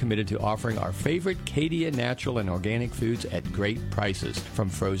we are committed to offering our favorite Cadia natural and organic foods at great prices. From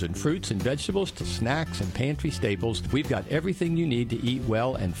frozen fruits and vegetables to snacks and pantry staples, we've got everything you need to eat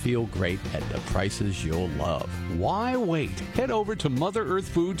well and feel great at the prices you'll love. Why wait? Head over to Mother Earth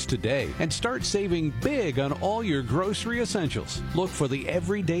Foods today and start saving big on all your grocery essentials. Look for the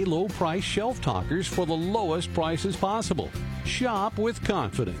everyday low price shelf talkers for the lowest prices possible. Shop with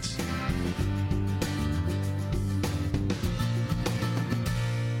confidence.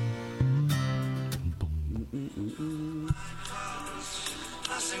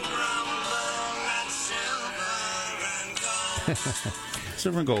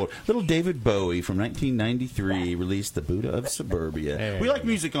 Silver and gold. Little David Bowie from 1993 released The Buddha of Suburbia. We like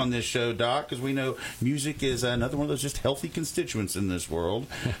music on this show, Doc, because we know music is another one of those just healthy constituents in this world.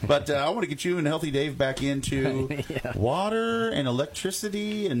 But I want to get you and Healthy Dave back into water and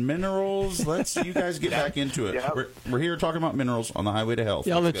electricity and minerals. Let's you guys get back into it. Yeah. We're here talking about minerals on the highway to health.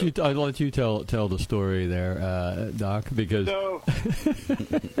 Yeah, I'll let you tell the story there, Doc, because So,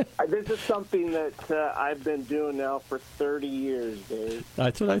 this is something that I've been doing now for 30 years, Dave.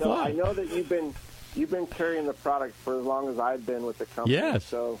 that's what I thought. I know that you've been you've been carrying the product for as long as I've been with the company. Yes.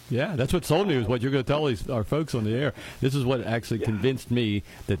 So yeah, that's what sold me, is what you're going to tell our folks on the air. This is what actually convinced me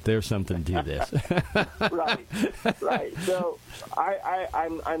that there's something to this. Right. So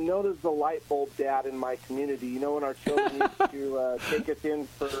I'm known as the light bulb dad in my community. You know, when our children used to take us in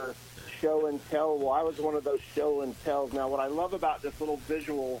for show and tell, well, I was one of those show and tells. Now, what I love about this little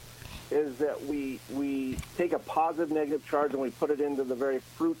visual is that we take a positive, negative charge and we put it into the very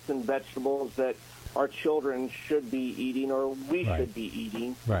fruits and vegetables that our children should be eating, or we should be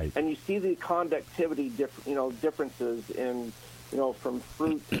eating. Right. And you see the conductivity differences in, from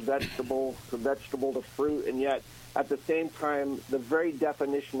fruit to vegetable to fruit, and yet at the same time, the very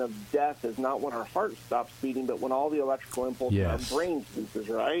definition of death is not when our heart stops beating, but when all the electrical impulses in our brain ceases,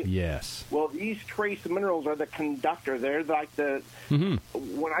 right? Yes. Well, these trace minerals are the conductor. They're like the,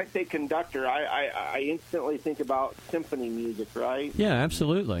 when I say conductor, I instantly think about symphony music, right? Yeah,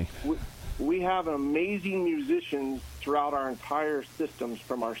 absolutely. We have amazing musicians throughout our entire systems,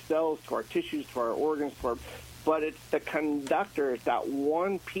 from our cells to our tissues to our organs, but it's the conductor. It's that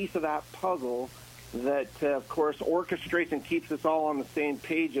one piece of that puzzle that, of course, orchestrates and keeps us all on the same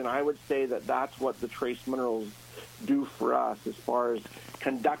page, and I would say that that's what the trace minerals do for us as far as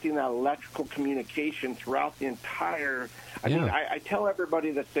conducting that electrical communication throughout the entire... I mean, I tell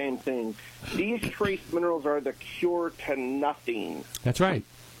everybody the same thing. These trace minerals are the cure to nothing. That's right.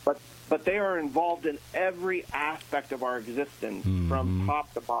 But they are involved in every aspect of our existence from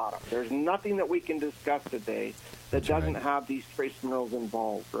top to bottom. There's nothing that we can discuss today that doesn't have these trace minerals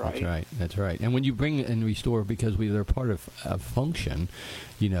involved, right? That's right. And when you bring and restore, because they're part of function,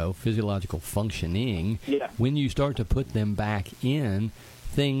 physiological functioning, when you start to put them back in,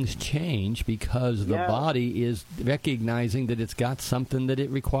 things change because the body is recognizing that it's got something that it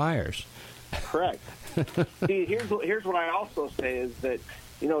requires. Correct. See, here's what I also say is that,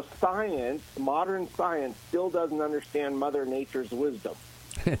 science, modern science, still doesn't understand Mother Nature's wisdom.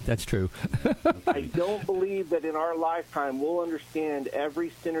 That's true. I don't believe that in our lifetime we'll understand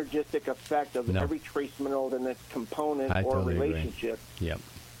every synergistic effect of every trace mineral and its component or totally relationship. Agree. Yep.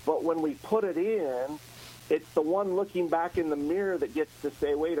 But when we put it in, it's the one looking back in the mirror that gets to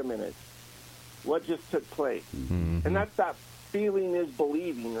say, wait a minute, what just took place? Mm-hmm. And that's that feeling is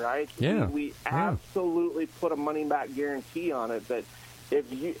believing, right? Yeah. We absolutely put a money-back guarantee on it that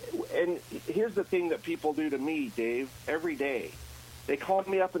and here's the thing that people do to me, Dave, every day. They call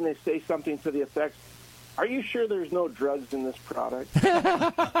me up and they say something to the effect, are you sure there's no drugs in this product?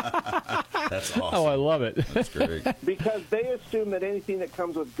 That's awesome. Oh, I love it. That's great. Because they assume that anything that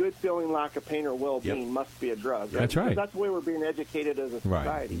comes with good feeling, lack of pain, or well-being must be a drug. That's right. That's the way we're being educated as a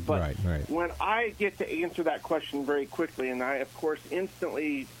society. Right. But when I get to answer that question very quickly, and I, of course,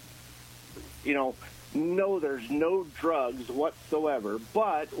 instantly, no, there's no drugs whatsoever.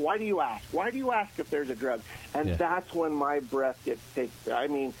 But why do you ask? Why do you ask if there's a drug? And that's when my breath gets taken. I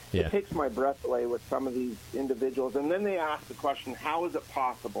mean, it takes my breath away with some of these individuals. And then they ask the question, how is it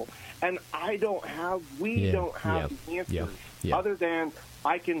possible? And we don't have the answers other than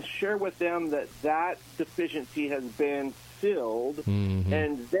I can share with them that deficiency has been filled,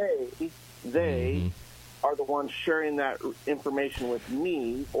 and they are the ones sharing that information with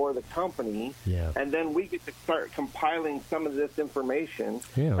me or the company, and then we get to start compiling some of this information,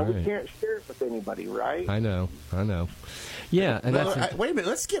 and we can't share it with anybody, right? I know. Yeah, and wait a minute.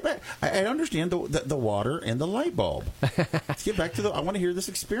 Let's get back. I understand the water and the light bulb. Let's get back to I want to hear this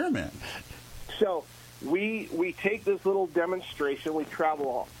experiment. So we take this little demonstration. We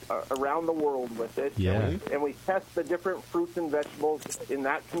travel around the world with it, and we test the different fruits and vegetables in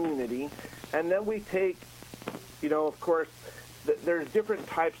that community, and then we take, of course, there's different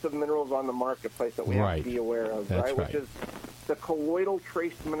types of minerals on the marketplace that we have to be aware of, right? Which is the colloidal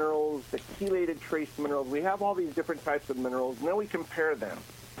trace minerals, the chelated trace minerals. We have all these different types of minerals, and then we compare them.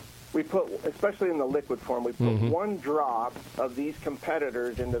 We put, especially in the liquid form, we put one drop of these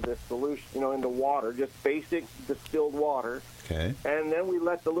competitors into this solution, into water, just basic distilled water. Okay. And then we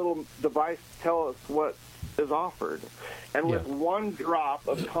let the little device tell us what is offered. And with one drop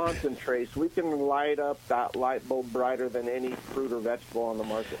of concentrates, we can light up that light bulb brighter than any fruit or vegetable on the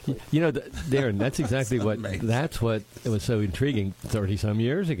marketplace. Darrin, that's exactly that's what was so intriguing 30-some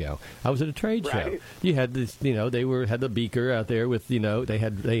years ago. I was at a trade show. You had this, they had the beaker out there with, they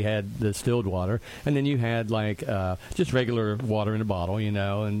had the distilled water, and then you had just regular water in a bottle,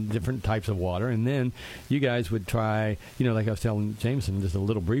 and different types of water, and then you guys would try, like I was telling Jameson just a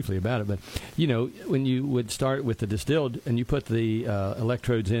little briefly about it, but when would start with the distilled, and you put the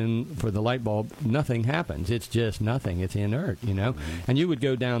electrodes in for the light bulb, nothing happens. It's just nothing. It's inert, And you would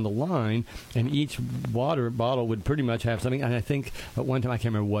go down the line, and each water bottle would pretty much have something. And I think at one time, I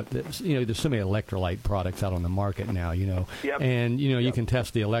can't remember what, there's so many electrolyte products out on the market now, Yep. And, you can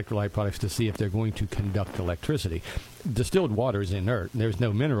test the electrolyte products to see if they're going to conduct electricity. Distilled water is inert. There's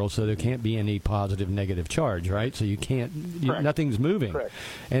no minerals, so there can't be any positive, negative charge, right? So you can't, nothing's moving. Correct.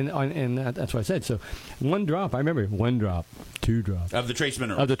 And that's what I said. So one drop, I remember 1 drop, 2 drops. Of the trace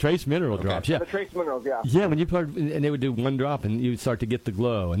minerals. Of the trace mineral drops, yeah. The trace minerals, yeah. Yeah, when you put, and they would do 1 drop, and you would start to get the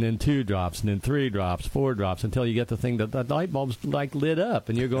glow, and then 2 drops, and then 3 drops, 4 drops, until you get the thing that the light bulb's like lit up,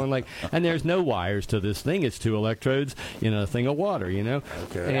 and you're going like, and there's no wires to this thing. It's 2 electrodes in a thing of water,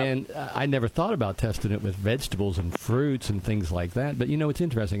 Okay. And I never thought about testing it with vegetables and fruits and things like that. But it's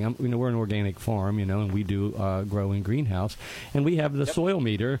interesting. We're an organic farm, and we do grow in greenhouse, and we have the soil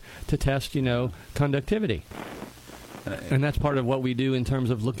meter to test, conductivity. And that's part of what we do in terms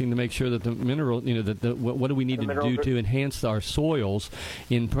of looking to make sure that the mineral, what do we need to do to enhance our soils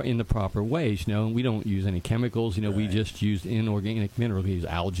in the proper ways? We don't use any chemicals. We just use inorganic minerals. We use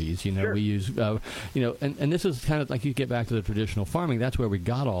algae. Sure. We use, and this is kind of like you get back to the traditional farming. That's where we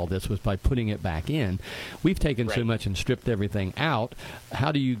got all this, was by putting it back in. We've taken so much and stripped everything out.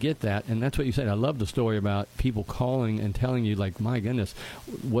 How do you get that? And that's what you said. I love the story about people calling and telling you, like, my goodness,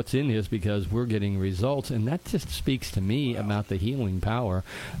 what's in this, because we're getting results. And that just speaks to me about the healing power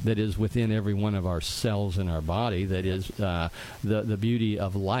that is within every one of our cells in our body, that is the beauty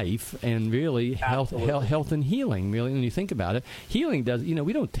of life, and really health and healing. Really, when you think about it, healing does,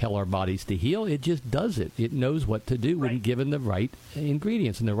 we don't tell our bodies to heal, it just does it. It knows what to do when given the right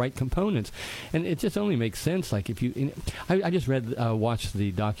ingredients and the right components. And it just only makes sense. Like if you, I just watched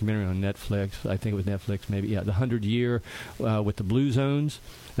the documentary on Netflix, I think it was Netflix maybe, the 100 Year with the Blue Zones.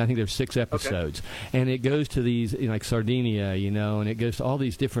 I think there's 6 episodes, and it goes to these, like Sardinia, and it goes to all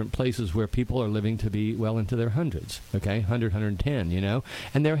these different places where people are living to be well into their hundreds, 100, 110,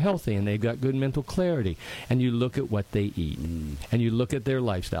 and they're healthy, and they've got good mental clarity. And you look at what they eat, and you look at their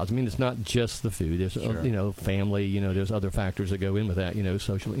lifestyles. I mean, it's not just the food. There's, family, there's other factors that go in with that,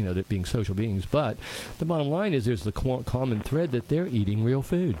 social, that being social beings. But the bottom line is there's the common thread that they're eating real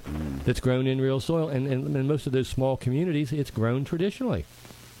food that's grown in real soil, and in most of those small communities, it's grown traditionally.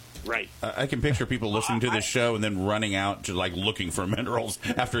 Right. I can picture people listening to this show and then running out to looking for minerals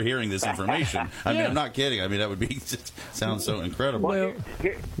after hearing this information. I mean, I'm not kidding. I mean, that would be sounds so incredible. Well,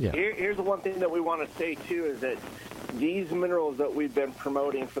 here's the one thing that we want to say too, is that these minerals that we've been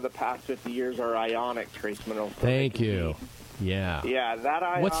promoting for the past 50 years are ionic trace minerals. Thank you. Yeah. Yeah, that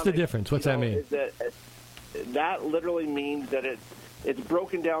ionic. What's the difference? What's that mean? That literally means that it's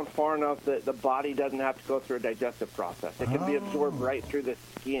broken down far enough that the body doesn't have to go through a digestive process. It can be absorbed right through the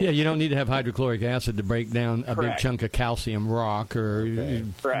skin. Yeah, you don't need to have hydrochloric acid to break down a big chunk of calcium rock or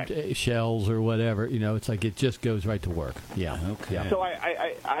shells or whatever. It's like it just goes right to work. Yeah. Okay. Yeah. So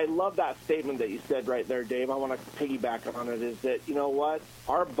I love that statement that you said right there, Dave. I want to piggyback on it, is that, what?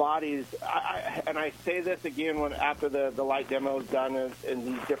 Our bodies, and I say this again after the light demo is done in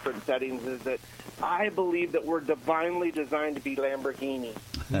these different settings, is that I believe that we're divinely designed to be Lamborghini.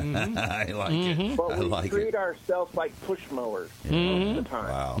 I like it. But we like treat ourselves like push mowers most of the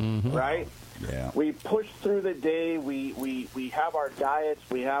time. Wow. Right? Yeah. We push through the day. We have our diets.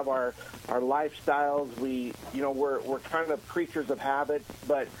 We have our lifestyles. We're kind of creatures of habit,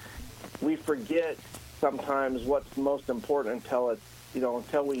 but we forget sometimes what's most important until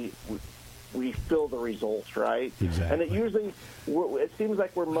we feel the results, right? Exactly. And it seems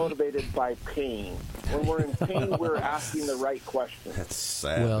like we're motivated by pain. When we're in pain, we're asking the right questions. That's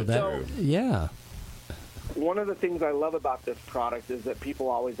sad. Well, yeah. One of the things I love about this product is that people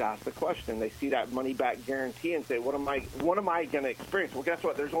always ask the question. They see that money-back guarantee and say, what am I going to experience? Well, guess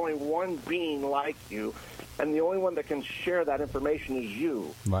what? There's only one being like you, and the only one that can share that information is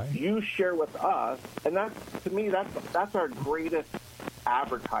you. Right. You share with us, and to me, that's our greatest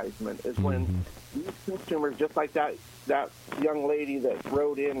advertisement, is when these consumers, just like that young lady that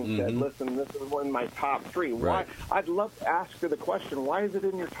wrote in and said, listen, this is one of my top 3. Right. Why? I'd love to ask her the question, why is it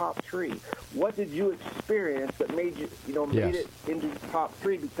in your top 3? What did you experience that made you, made it into your top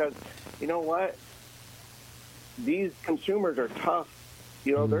 3? Because, you know what? These consumers are tough.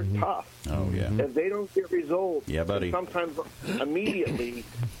 They're tough. Oh, yeah. If they don't get results, buddy. sometimes immediately,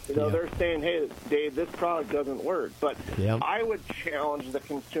 they're saying, hey, Dave, this product doesn't work. But I would challenge the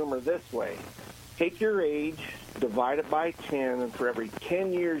consumer this way. Take your age, divide it by 10, and for every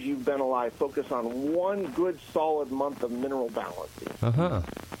 10 years you've been alive, focus on one good, solid month of mineral balancing.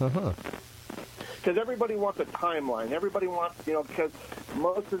 because everybody wants a timeline. Everybody wants, because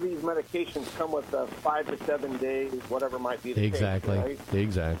most of these medications come with 5 to 7 days, whatever might be the case, right?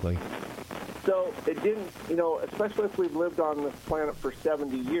 Exactly. So it didn't, especially if we've lived on this planet for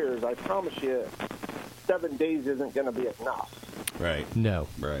 70 years, I promise you 7 days isn't going to be enough. Right. No.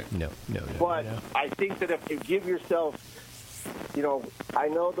 Right. No. But I think that if you give yourself, I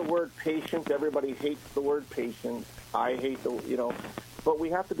know the word patient, everybody hates the word patient. I hate but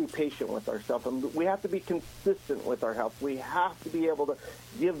we have to be patient with ourselves, and we have to be consistent with our health. We have to be able to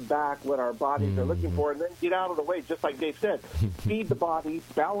give back what our bodies are looking for, and then get out of the way, just like Dave said. Feed the body,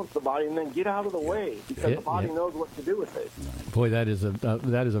 balance the body, and then get out of the way, because the body knows what to do with it. Boy, that is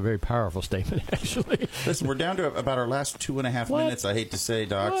a very powerful statement, actually. Listen, we're down to about our last 2.5 minutes, I hate to say,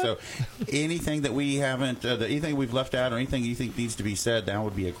 Doc. So anything that we haven't, anything we've left out, or anything you think needs to be said, now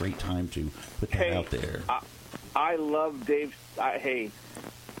would be a great time to put that out there. I love Dave's. Hey,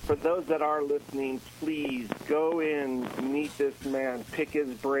 for those that are listening, please go in, meet this man, pick his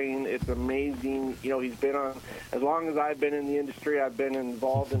brain. It's amazing. He's been on, as long as I've been in the industry, I've been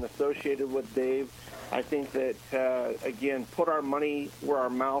involved and associated with Dave. I think that, again, put our money where our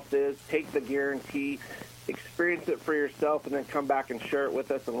mouth is, take the guarantee, experience it for yourself, and then come back and share it with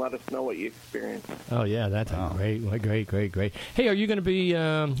us and let us know what you experienced. Oh, yeah, that's great. Hey, are you going to be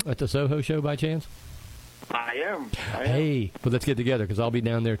at the Soho show by chance? I am. Hey, well, let's get together, because I'll be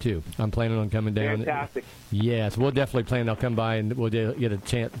down there, too. I'm planning on coming down. Fantastic. Yes, we'll definitely plan. I'll come by, and we'll get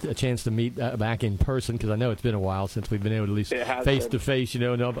a chance to meet back in person, because I know it's been a while since we've been able to at least face-to-face,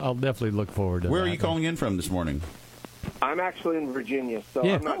 and I'll definitely look forward to that. Where are you calling in from this morning? I'm actually in Virginia, so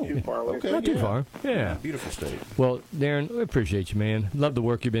I'm not too far away. Okay, not too far. Yeah. Beautiful state. Well, Darrin, we appreciate you, man. Love the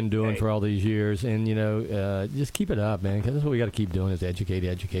work you've been doing for all these years, and just keep it up, man. Because that's what we got to keep doing is educate.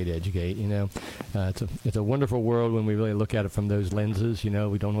 It's a wonderful world when we really look at it from those lenses. We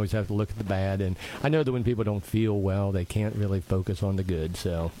don't always have to look at the bad, and I know that when people don't feel well, they can't really focus on the good.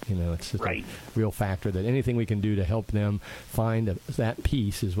 So it's just a real factor that anything we can do to help them find that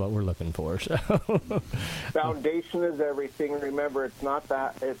peace is what we're looking for. So foundation is everything. Remember, it's not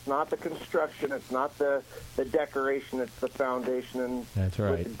the construction, it's not the decoration, it's the foundation. And that's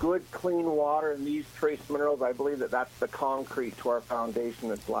right. With good, clean water and these trace minerals, I believe that's the concrete to our foundation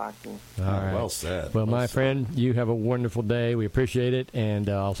that's lacking. All right. Well said. Well, my friend, you have a wonderful day. We appreciate it, and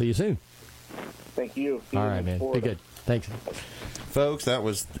I'll see you soon. Thank you. All right, man. Be good. Thanks. Folks, that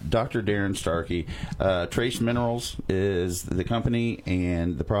was Dr. Darrin Starkey. Trace Minerals is the company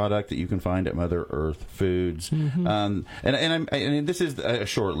and the product that you can find at Mother Earth Foods. Mm-hmm. And this is a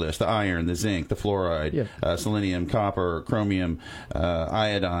short list: the iron, the zinc, the fluoride, selenium, copper, chromium,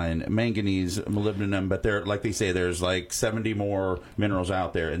 iodine, manganese, molybdenum. But there, like they say, there's like 70 more minerals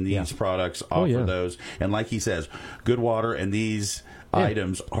out there, and these products offer those. And like he says, good water, and these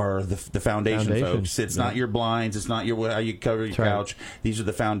items are the foundation, folks. It's not your blinds. It's not how you cover your couch. These are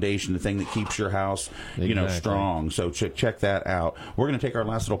the foundation, the thing that keeps your house, strong. So check that out. We're going to take our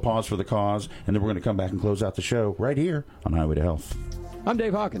last little pause for the cause, and then we're going to come back and close out the show right here on Highway to Health. I'm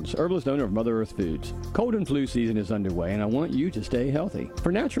Dave Hawkins, herbalist owner of Mother Earth Foods. Cold and flu season is underway, and I want you to stay healthy.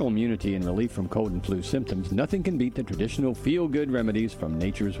 For natural immunity and relief from cold and flu symptoms, nothing can beat the traditional feel-good remedies from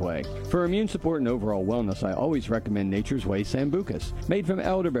Nature's Way. For immune support and overall wellness, I always recommend Nature's Way Sambucas, made from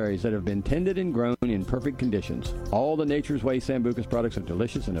elderberries that have been tended and grown in perfect conditions. All the Nature's Way Sambucas products are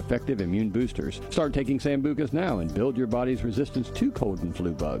delicious and effective immune boosters. Start taking Sambucas now and build your body's resistance to cold and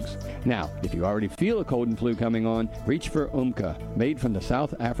flu bugs. Now, if you already feel a cold and flu coming on, reach for Umka, made from the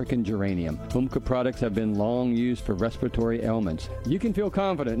South African geranium. Umka products have been long used for respiratory ailments. You can feel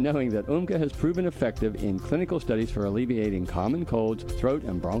confident knowing that Umka has proven effective in clinical studies for alleviating common colds, throat,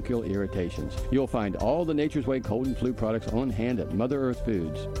 and bronchial irritations. You'll find all the Nature's Way cold and flu products on hand at Mother Earth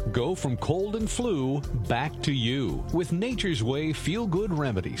Foods. Go from cold and flu back to you with Nature's Way feel-good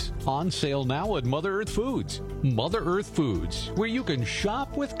remedies. On sale now at Mother Earth Foods. Mother Earth Foods, where you can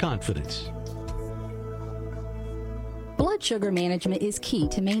shop with confidence. Blood sugar management is key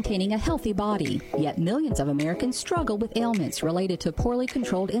to maintaining a healthy body, yet millions of Americans struggle with ailments related to poorly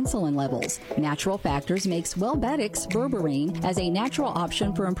controlled insulin levels. Natural Factors makes Wellbetics berberine as a natural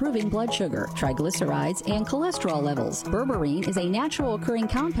option for improving blood sugar, triglycerides, and cholesterol levels. Berberine is a natural occurring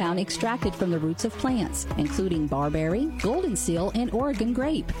compound extracted from the roots of plants, including barberry, golden seal, and Oregon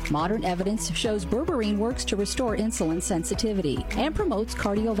grape. Modern evidence shows berberine works to restore insulin sensitivity and promotes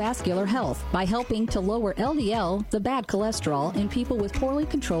cardiovascular health by helping to lower LDL, the bad cholesterol in people with poorly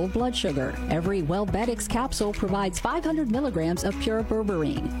controlled blood sugar. Every WellBetics capsule provides 500 milligrams of pure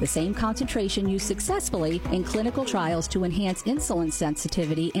berberine, the same concentration used successfully in clinical trials to enhance insulin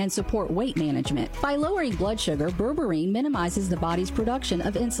sensitivity and support weight management. By lowering blood sugar, berberine minimizes the body's production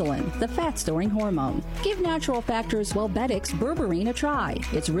of insulin, the fat-storing hormone. Give Natural Factors WellBetics berberine a try.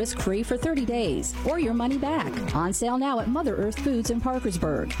 It's risk-free for 30 days, or your money back. On sale now at Mother Earth Foods in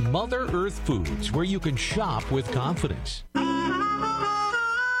Parkersburg. Mother Earth Foods, where you can shop with confidence. Well,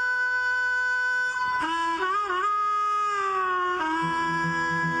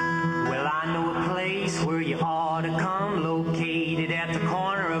 I know a place where you ought to come, located at the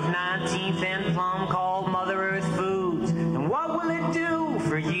corner of 19th and Plum, called Mother Earth Foods. And what will it do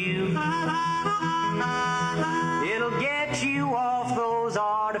for you? It'll get you off those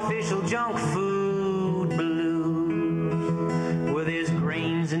artificial junk food blues, where there's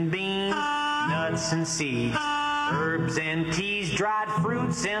grains and beans, nuts and seeds, herbs and teas, dried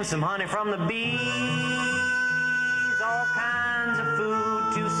fruits, and some honey from the bees. All kinds of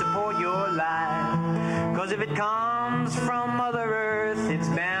food to support your life. 'Cause if it comes from Mother Earth, it's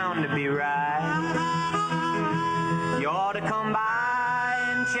bound to be right. You ought to come by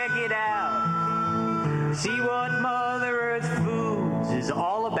and check it out. See what Mother Earth Foods is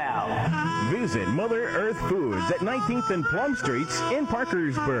all about. Visit Mother Earth Foods at 19th and Plum Streets in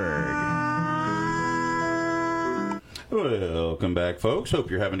Parkersburg. Welcome back, folks.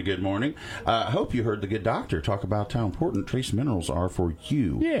 Hope you're having a good morning. Hope you heard the good doctor talk about how important trace minerals are for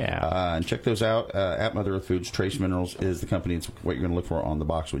you. Yeah. And check those out at Mother Earth Foods. Trace Minerals is the company. It's what you're going to look for on the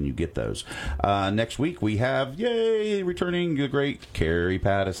box when you get those. Next week, we have, returning the great Carrie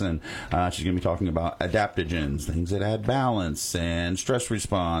Pattison. She's going to be talking about adaptogens, things that add balance and stress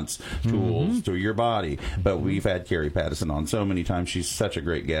response tools to your body. But we've had Carrie Pattison on so many times. She's such a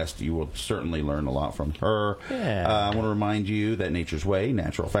great guest. You will certainly learn a lot from her. Yeah. I want to remind you that Nature's Way,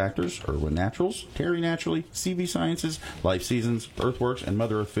 Natural Factors, Irwin Naturals, Terry Naturally, CV Sciences, Life Seasons, Earthworks, and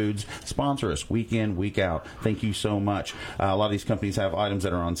Mother Earth Foods sponsor us week in, week out. Thank you so much. A lot of these companies have items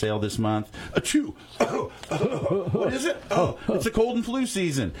that are on sale this month. Achoo! What is it? Oh, it's a cold and flu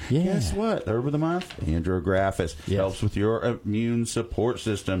season. Yeah. Guess what? Herb of the month, Andrographis. Yes. Helps with your immune support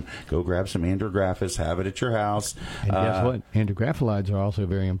system. Go grab some Andrographis, have it at your house. And guess what? Andrographolides are also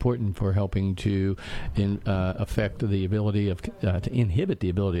very important for helping to affect the ability of to inhibit the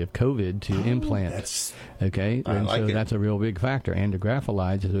ability of COVID to implant. Okay, and so that's a real big factor.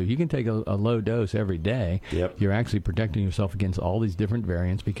 Andrographolides. So if you can take a low dose every day, you're actually protecting yourself against all these different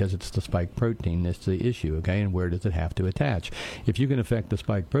variants because it's the spike protein that's the issue. Okay, and where does it have to attach? If you can affect the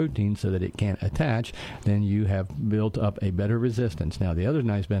spike protein so that it can't attach, then you have built up a better resistance. Now, the other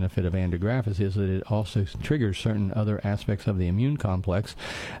nice benefit of Andrographis is that it also triggers certain other aspects of the immune complex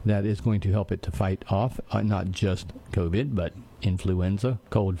that is going to help it to fight off not just COVID, but influenza,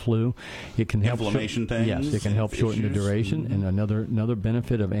 cold flu. It can help inflammation things. Yes, it can help shorten the duration. And another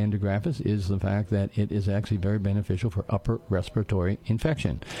benefit of Andrographis is the fact that it is actually very beneficial for upper respiratory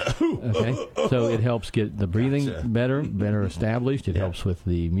infection. Okay, so it helps get the breathing better established. It helps with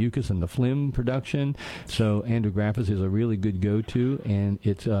the mucus and the phlegm production. So Andrographis is a really good go-to, and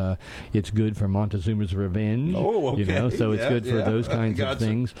it's good for Montezuma's Revenge. Oh, okay. You know, so it's good for those kinds of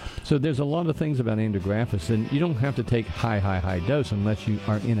things. So there's a lot of things about Andrographis, and you don't have to take high dose unless you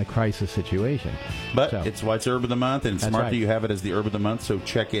are in a crisis situation. But it's why it's Herb of the Month, and it's smart that you have it as the Herb of the Month, so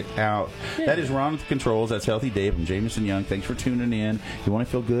check it out. Yeah. That is Ron with the Controls. That's Healthy Dave. I'm Jameson Young. Thanks for tuning in. You want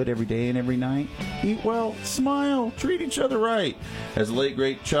to feel good every day and every night? Eat well, smile, treat each other right. As the late,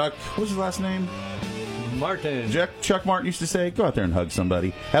 great Chuck, what's his last name? Martin. Chuck Martin used to say, go out there and hug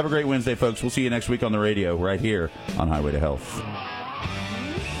somebody. Have a great Wednesday, folks. We'll see you next week on the radio right here on Highway to Health.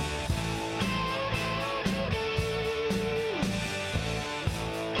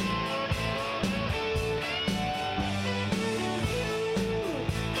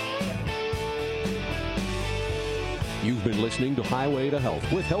 You've been listening to Highway to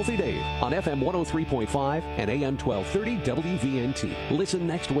Health with Healthy Dave on FM 103.5 and AM 1230 WVNT. Listen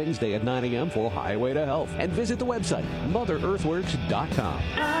next Wednesday at 9 a.m. for Highway to Health. And visit the website, MotherEarthworks.com.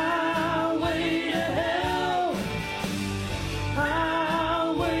 Highway to Health.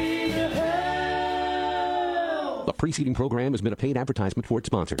 Highway to Health. The preceding program has been a paid advertisement for its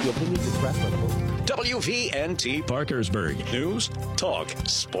sponsor. The opinions expressed by the WVNT Parkersburg. News, talk,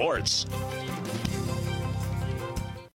 sports.